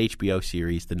 And that HBO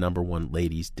series, The Number One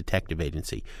Ladies Detective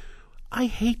Agency. I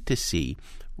hate to see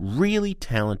really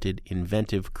talented,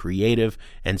 inventive, creative,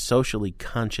 and socially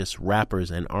conscious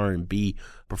rappers and R&B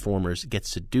performers get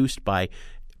seduced by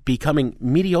becoming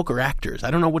mediocre actors. I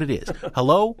don't know what it is.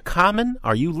 Hello, Common,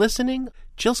 are you listening?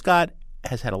 Jill Scott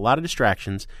has had a lot of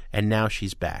distractions, and now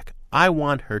she's back. I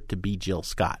want her to be Jill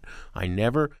Scott. I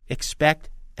never expect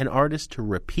an artist to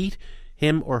repeat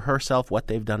him or herself what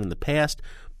they've done in the past,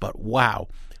 but wow,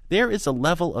 there is a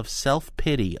level of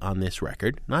self-pity on this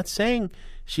record. Not saying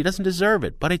she doesn't deserve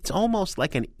it, but it's almost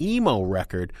like an emo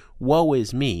record, woe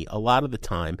is me, a lot of the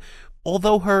time,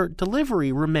 although her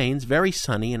delivery remains very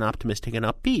sunny and optimistic and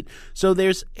upbeat. So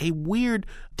there's a weird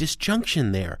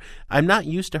disjunction there. I'm not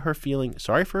used to her feeling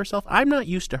sorry for herself. I'm not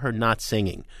used to her not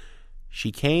singing.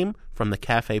 She came from the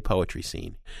cafe poetry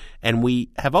scene, and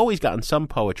we have always gotten some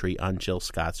poetry on Jill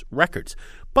Scott's records.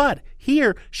 But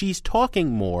here, she's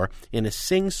talking more in a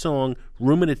sing-song,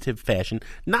 ruminative fashion,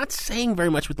 not saying very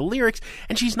much with the lyrics,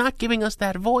 and she's not giving us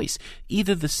that voice,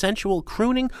 either the sensual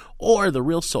crooning or the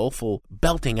real soulful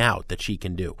belting out that she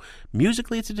can do.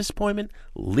 Musically, it's a disappointment.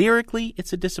 Lyrically,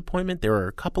 it's a disappointment. There are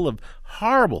a couple of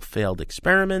horrible failed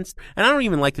experiments, and I don't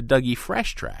even like the Doug E.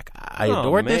 Fresh track. I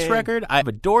adored this record. I've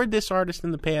adored this artist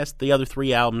in the past, the other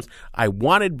 3 albums. I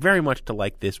wanted very much to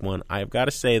like this one. I've got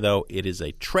to say, though, it is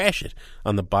a trash it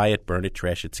on the buy it, burn it,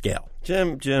 trash it scale.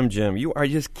 Jim, you are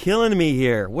just killing me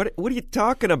here. What are you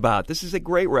talking about? This is a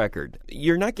great record.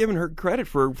 You're not giving her credit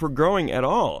for growing at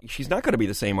all. She's not going to be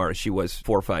the same artist she was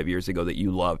 4 or 5 years ago that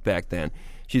you loved back then.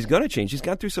 She's going to change. She's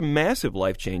gone through some massive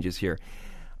life changes here.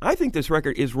 I think this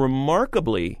record is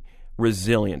remarkably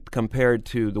resilient compared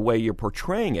to the way you're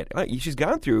portraying it. She's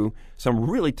gone through some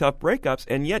really tough breakups,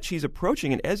 and yet she's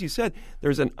approaching it. As you said,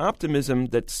 there's an optimism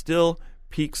that still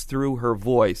peeks through her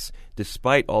voice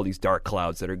despite all these dark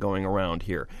clouds that are going around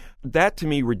here. That, to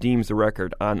me, redeems the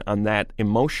record on that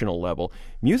emotional level.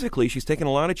 Musically, she's taken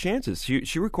a lot of chances.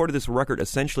 She recorded this record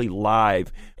essentially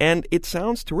live, and it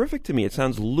sounds terrific to me. It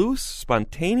sounds loose,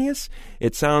 spontaneous.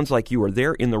 It sounds like you were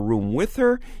there in the room with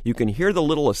her. You can hear the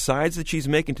little asides that she's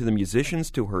making to the musicians,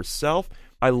 to herself.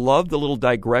 I love the little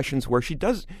digressions where she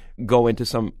does go into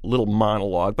some little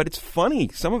monologue, but it's funny.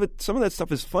 Some of that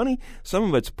stuff is funny. Some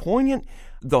of it's poignant.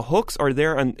 The hooks are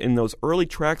there in those early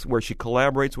tracks where she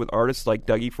collaborates with artists like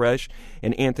Dougie Fresh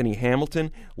and Anthony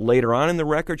Hamilton. Later on in the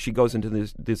record, she goes into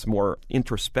this more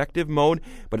introspective mode,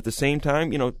 but at the same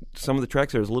time, some of the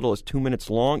tracks are as little as 2 minutes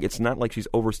long. It's not like she's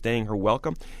overstaying her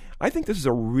welcome. I think this is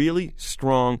a really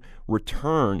strong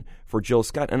return for Jill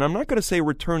Scott, and I'm not going to say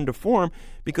return to form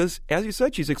because, as you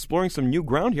said, she's exploring some new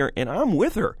ground here, and I'm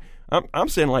with her. I'm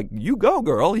saying, like, you go,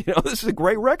 girl. This is a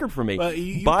great record for me.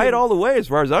 Buy it all the way as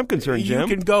far as I'm concerned, Jim. You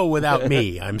can go without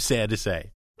me, I'm sad to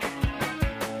say.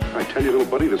 I tell you, little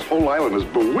buddy, this whole island is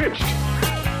bewitched.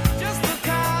 Just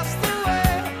across the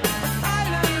way,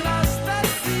 island lost at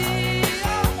sea.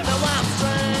 Now I'm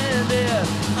stranded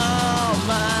on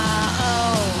my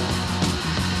own.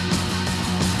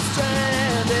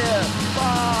 Stranded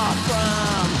far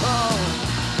from home.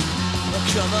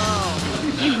 Come on.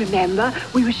 You remember,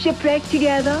 we were shipwrecked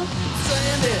together.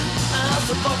 Stranded, I'm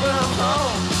so far from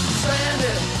home.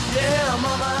 Stranded, yeah, I'm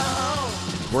on my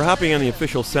own. We're hopping on the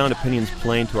official Sound Opinions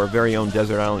plane to our very own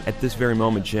desert island at this very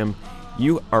moment, Jim.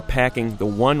 You are packing the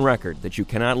one record that you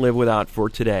cannot live without for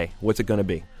today. What's it going to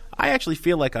be? I actually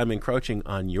feel like I'm encroaching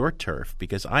on your turf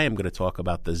because I am going to talk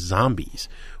about the Zombies.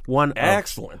 One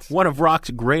of rock's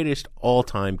greatest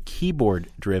all-time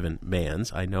keyboard-driven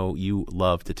bands. I know you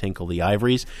love to tinkle the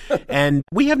ivories. And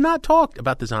we have not talked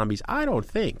about the Zombies, I don't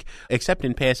think, except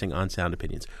in passing on Sound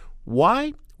Opinions.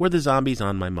 Why were the Zombies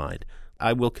on my mind?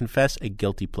 I will confess a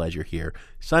guilty pleasure here.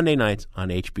 Sunday nights on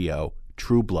HBO,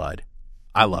 True Blood.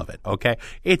 I love it, okay?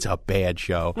 It's a bad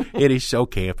show. It is so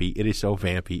campy. It is so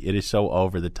vampy. It is so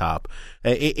over the top.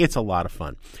 It's a lot of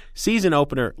fun. Season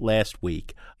opener last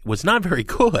week was not very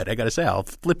good. I got to say, I'll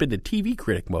flip into TV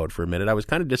critic mode for a minute. I was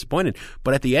kind of disappointed.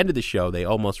 But at the end of the show, they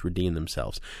almost redeemed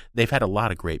themselves. They've had a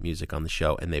lot of great music on the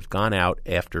show, and they've gone out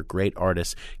after great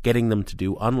artists, getting them to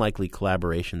do unlikely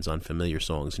collaborations on familiar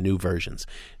songs, new versions.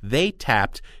 They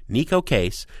tapped Nico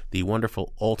Case, the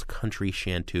wonderful alt-country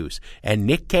chanteuse, and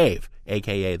Nick Cave,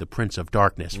 a.k.a. the Prince of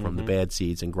Darkness from the Bad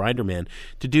Seeds and Grinder Man,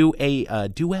 to do a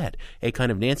duet, a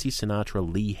kind of Nancy Sinatra,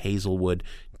 Lee Hazelwood,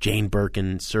 Jane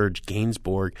Birkin, Serge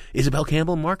Gainsbourg, Isabel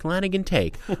Campbell, Mark Lanigan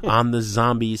take on the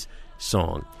Zombies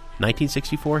song.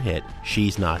 1964 hit,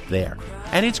 She's Not There.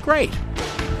 And it's great.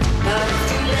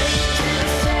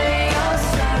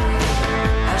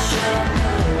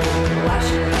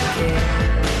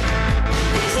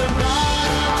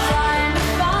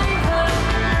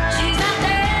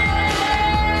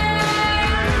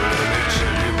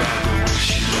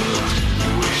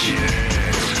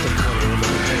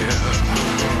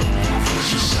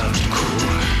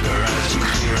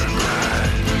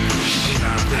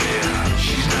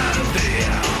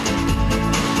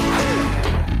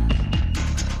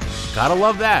 Gotta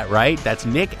love that, right? That's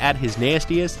Nick at his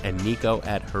nastiest and Nico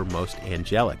at her most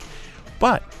angelic.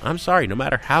 But, I'm sorry, no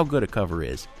matter how good a cover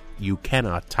is, you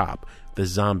cannot top the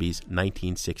Zombies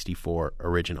 1964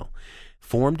 original.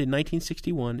 Formed in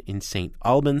 1961 in St.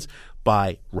 Albans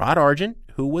by Rod Argent,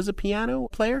 who was a piano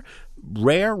player,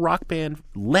 rare rock band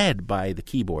led by the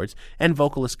keyboards, and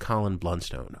vocalist Colin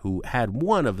Blunstone, who had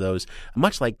one of those,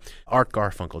 much like Art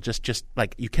Garfunkel, just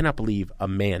like you cannot believe a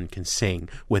man can sing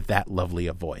with that lovely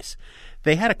a voice.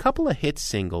 They had a couple of hit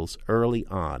singles early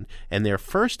on, and their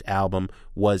first album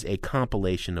was a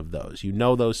compilation of those. You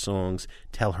know those songs.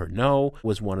 Tell Her No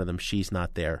was one of them. She's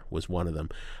Not There was one of them.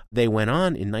 They went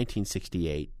on in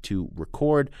 1968 to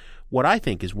record what I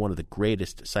think is one of the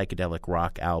greatest psychedelic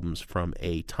rock albums from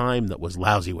a time that was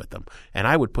lousy with them. And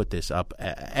I would put this up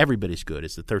every bit as good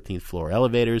as the 13th Floor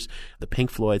Elevators, the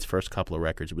Pink Floyd's first couple of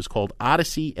records. It was called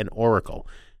Odyssey and Oracle.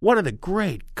 One of the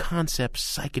great concept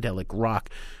psychedelic rock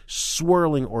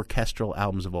swirling orchestral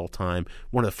albums of all time.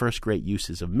 One of the first great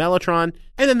uses of Mellotron.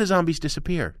 And then the Zombies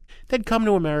disappear. They'd come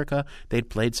to America. They'd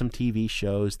played some TV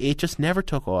shows. It just never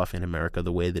took off in America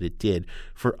the way that it did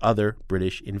for other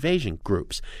British invasion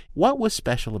groups. What was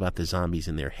special about the Zombies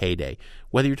in their heyday?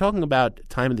 Whether you're talking about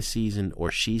Time of the Season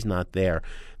or She's Not There,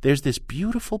 there's this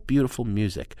beautiful, beautiful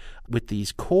music with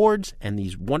these chords and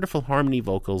these wonderful harmony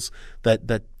vocals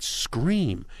that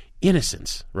scream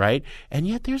innocence, right? And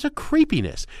yet there's a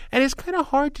creepiness. And it's kind of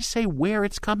hard to say where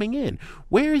it's coming in.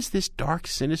 Where is this dark,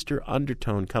 sinister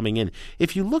undertone coming in?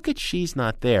 If you look at She's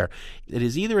Not There, it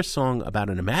is either a song about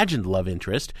an imagined love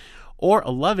interest or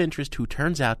a love interest who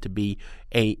turns out to be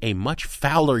a much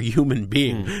fouler human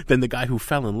being than the guy who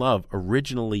fell in love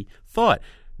originally thought.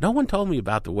 No one told me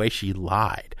about the way she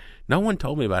lied. No one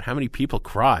told me about how many people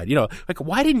cried. You know, like,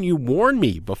 why didn't you warn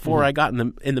me before I got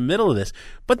in the middle of this?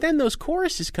 But then those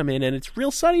choruses come in and it's real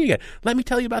sunny again. Let me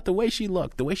tell you about the way she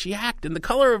looked, the way she acted, and the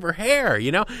color of her hair, you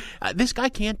know. This guy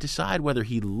can't decide whether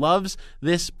he loves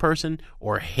this person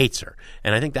or hates her.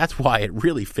 And I think that's why it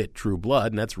really fit True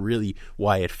Blood, and that's really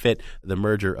why it fit the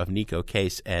merger of Nico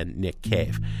Case and Nick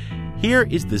Cave. Here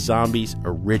is the Zombies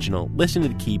original. Listen to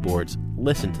the keyboards.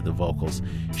 Listen to the vocals.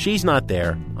 She's Not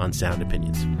There on Sound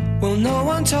Opinions. Well, no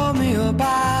one told me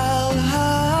about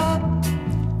her,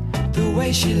 the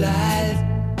way she lied.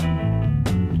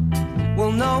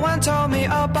 Well, no one told me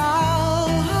about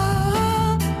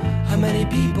her, how many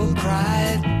people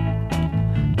cried.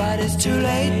 But it's too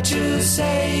late to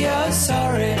say you're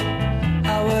sorry.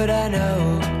 How would I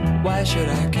know? Why should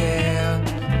I care?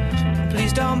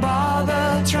 Please don't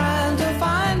bother trying to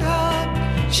find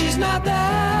her. She's not there.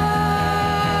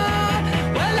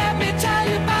 Well, let me tell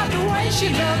you about the way she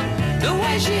looked, the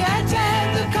way she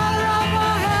acted, the color of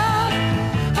her hair.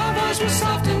 Her voice was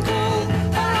soft and cool,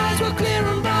 her eyes were clear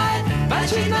and bright, but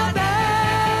she's not there.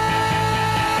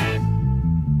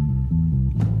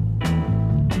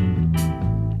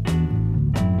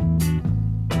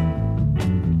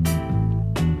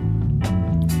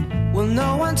 Well,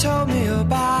 no one told me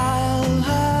about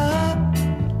her.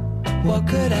 What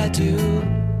could I do?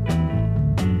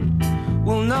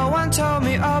 Well, no one told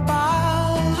me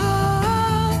about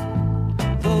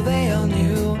her, though they all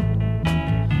knew.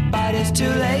 But it's too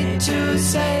late to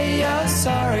say you're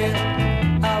sorry.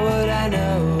 How would I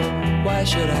know? Why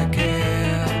should I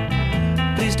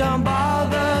care? Please don't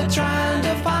bother trying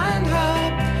to find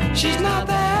her. She's not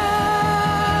there.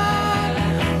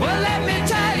 Well, let me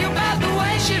tell you about the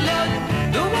way she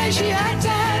looked, the way she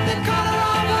acted, the color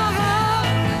of her hair.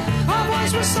 Her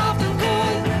voice was soft and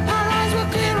cool, her eyes were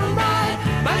clear and bright,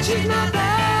 but she's not there.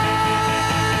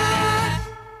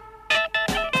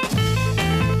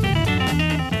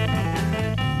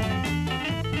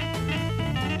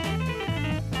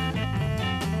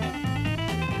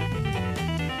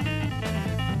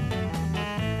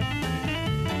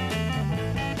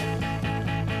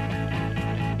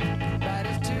 But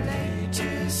it's too late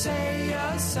to say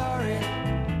you're sorry.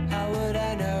 How would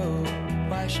I know?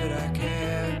 Why should I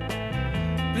care?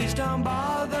 Please don't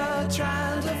bother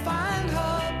trying to find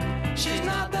her. She's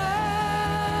not there.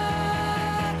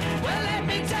 Well, let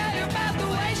me tell you about the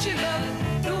way she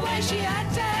looked, the way she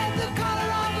acted, the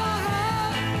color of her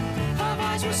hair. Her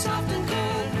voice was soft and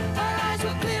cool, her eyes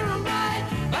were clear and bright,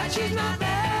 but she's not there.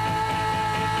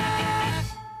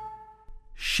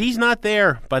 She's Not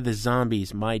There by the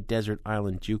Zombies, my Desert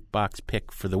Island Jukebox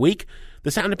pick for the week.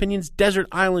 The Sound Opinions Desert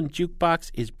Island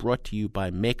Jukebox is brought to you by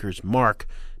Maker's Mark.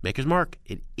 Maker's Mark,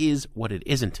 it is what it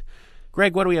isn't.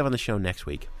 Greg, what do we have on the show next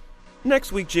week?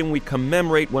 Next week, Jim, we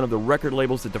commemorate one of the record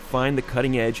labels that defined the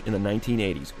cutting edge in the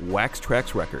 1980s, Wax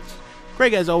Trax Records.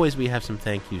 Greg, as always, we have some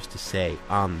thank yous to say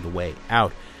on the way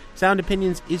out. Sound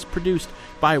Opinions is produced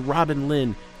by Robin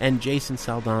Lynn and Jason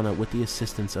Saldana with the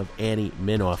assistance of Annie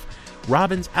Minoff.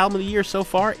 Robin's album of the year so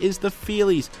far is The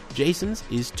Feelies. Jason's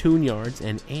is Tune Yards,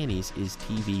 and Annie's is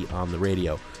TV on the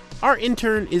Radio. Our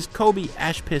intern is Kobe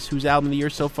Ashpiss, whose album of the year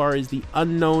so far is The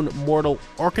Unknown Mortal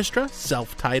Orchestra,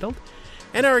 self-titled.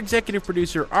 And our executive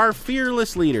producer, our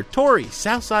fearless leader, Tori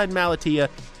Southside Malatia.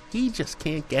 He just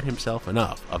can't get himself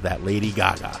enough of that Lady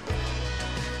Gaga.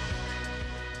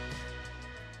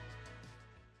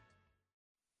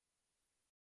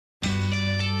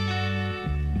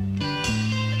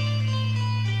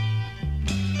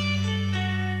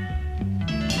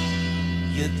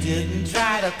 You didn't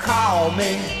try to call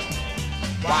me.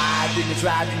 Why didn't you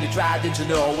try? Didn't you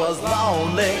know I was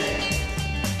lonely?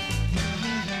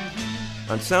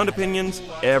 On Sound Opinions,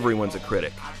 everyone's a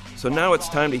critic. So now it's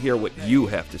time to hear what you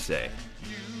have to say.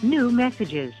 New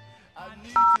messages.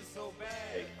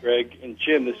 Hey, Greg and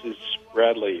Jim, this is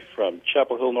Bradley from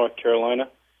Chapel Hill, North Carolina.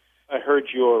 I heard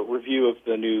your review of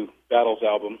the new Battles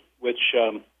album, which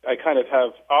I kind of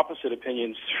have opposite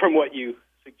opinions from what you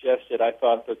suggested. I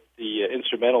thought that the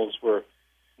instrumentals were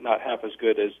not half as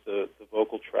good as the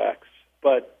vocal tracks.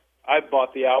 But I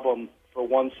bought the album for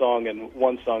one song and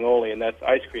one song only, and that's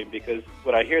Ice Cream, because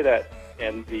when I hear that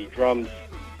and the drums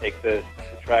take the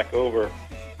track over,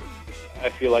 I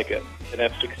feel like an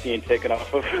F-16 taken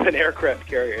off of an aircraft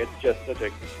carrier. It's just such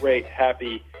a great,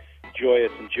 happy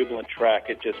joyous and jubilant track.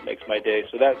 It just makes my day.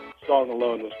 So that song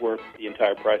alone was worth the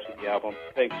entire price of the album.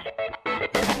 Thanks.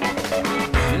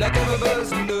 Like a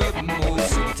buzz and the moves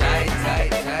so tight,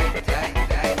 tight, tight, tight, tight,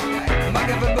 tight.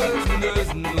 Like a buzz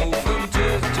and the move from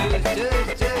just.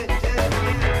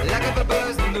 Like a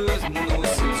buzz and the move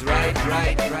seems right.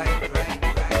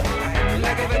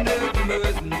 Like a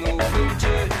buzz and the move from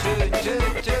just.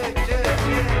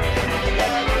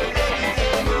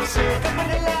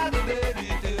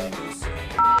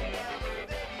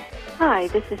 Hi,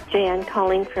 this is Jan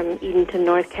calling from Edenton,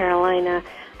 North Carolina.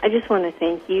 I just want to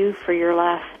thank you for your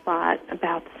last spot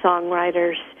about the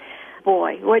songwriters.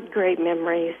 Boy, what great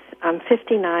memories. I'm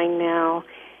 59 now,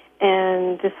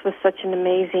 and this was such an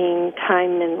amazing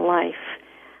time in life.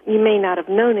 You may not have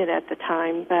known it at the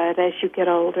time, but as you get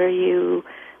older, you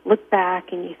look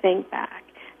back and you think back.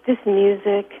 This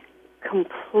music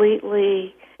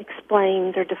completely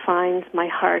explains or defines my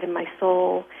heart and my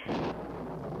soul.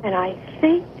 And I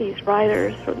thank these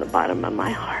writers from the bottom of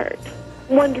my heart.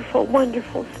 Wonderful,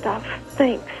 wonderful stuff.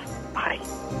 Thanks. Bye.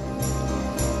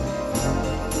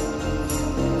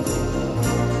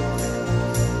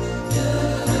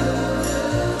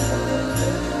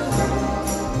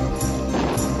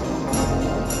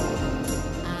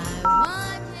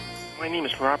 My name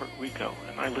is Robert Rico,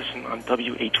 and I listen on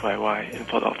WHYY in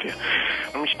Philadelphia.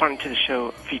 I'm responding to the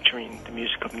show featuring the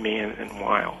music of Man and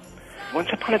Weil.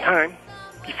 Once upon a time,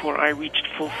 before I reached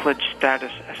full-fledged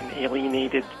status as an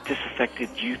alienated, disaffected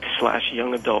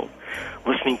youth/young adult,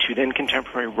 listening to then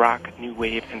contemporary rock, new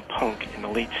wave, and punk in the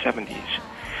late 70s,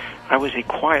 I was a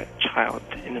quiet child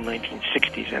in the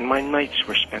 1960s, and my nights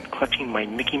were spent clutching my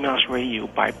Mickey Mouse radio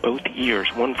by both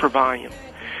ears, one for volume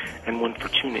and one for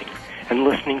tuning, and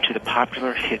listening to the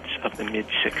popular hits of the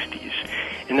mid-60s.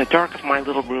 In the dark of my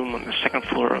little room on the second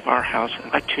floor of our house,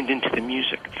 I tuned into the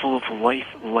music, full of life,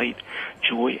 light,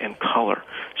 joy, and color,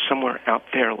 somewhere out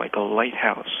there like a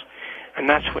lighthouse. And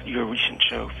that's what your recent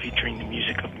show featuring the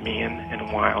music of Man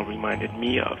and Weil reminded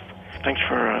me of. Thanks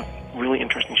for a really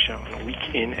interesting show on a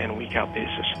week in and week out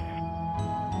basis.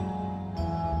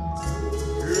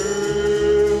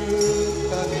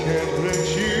 I can't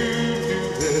let you do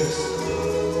this.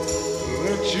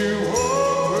 Let you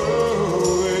walk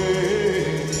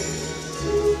away.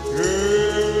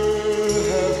 Girl,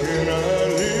 how can I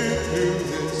live through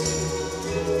this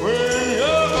when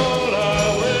you're all I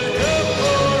wake up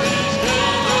for each day?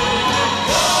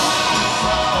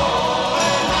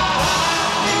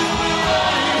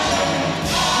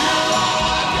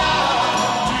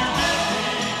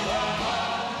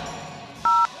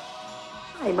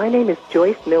 Hi, my name is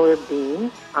Joyce Miller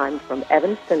Bean. I'm from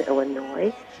Evanston,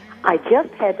 Illinois. I just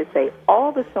had to say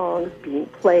all the songs being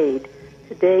played,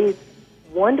 today's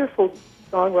wonderful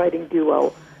songwriting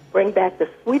duo, bring back the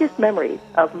sweetest memories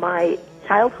of my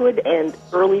childhood and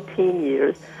early teen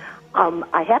years.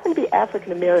 I happen to be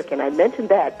African American. I mentioned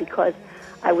that because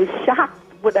I was shocked,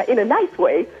 in a nice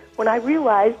way, when I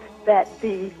realized that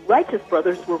the Righteous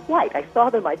Brothers were white. I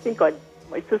saw them, I think, on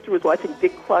my sister was watching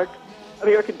Dick Clark's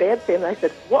American Bandstand, and I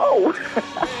said, whoa!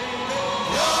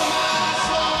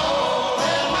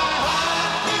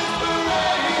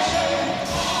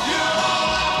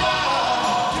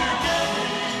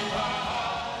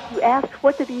 You asked,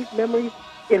 what do these memories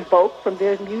invoke from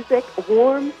their music?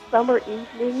 Warm summer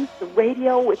evenings, the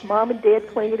radio with Mom and Dad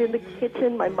playing it in the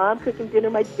kitchen, my mom cooking dinner,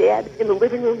 my dad in the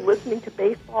living room listening to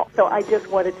baseball. So I just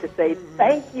wanted to say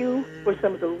thank you for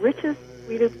some of the richest,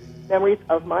 sweetest memories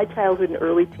of my childhood and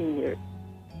early teen years.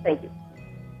 Thank you.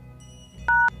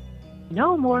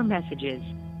 No more messages.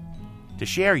 To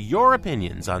share your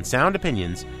opinions on Sound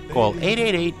Opinions, call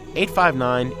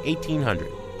 888-859-1800.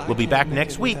 We'll be back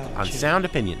next week on Sound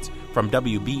Opinions from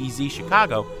WBEZ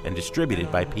Chicago and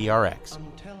distributed by PRX.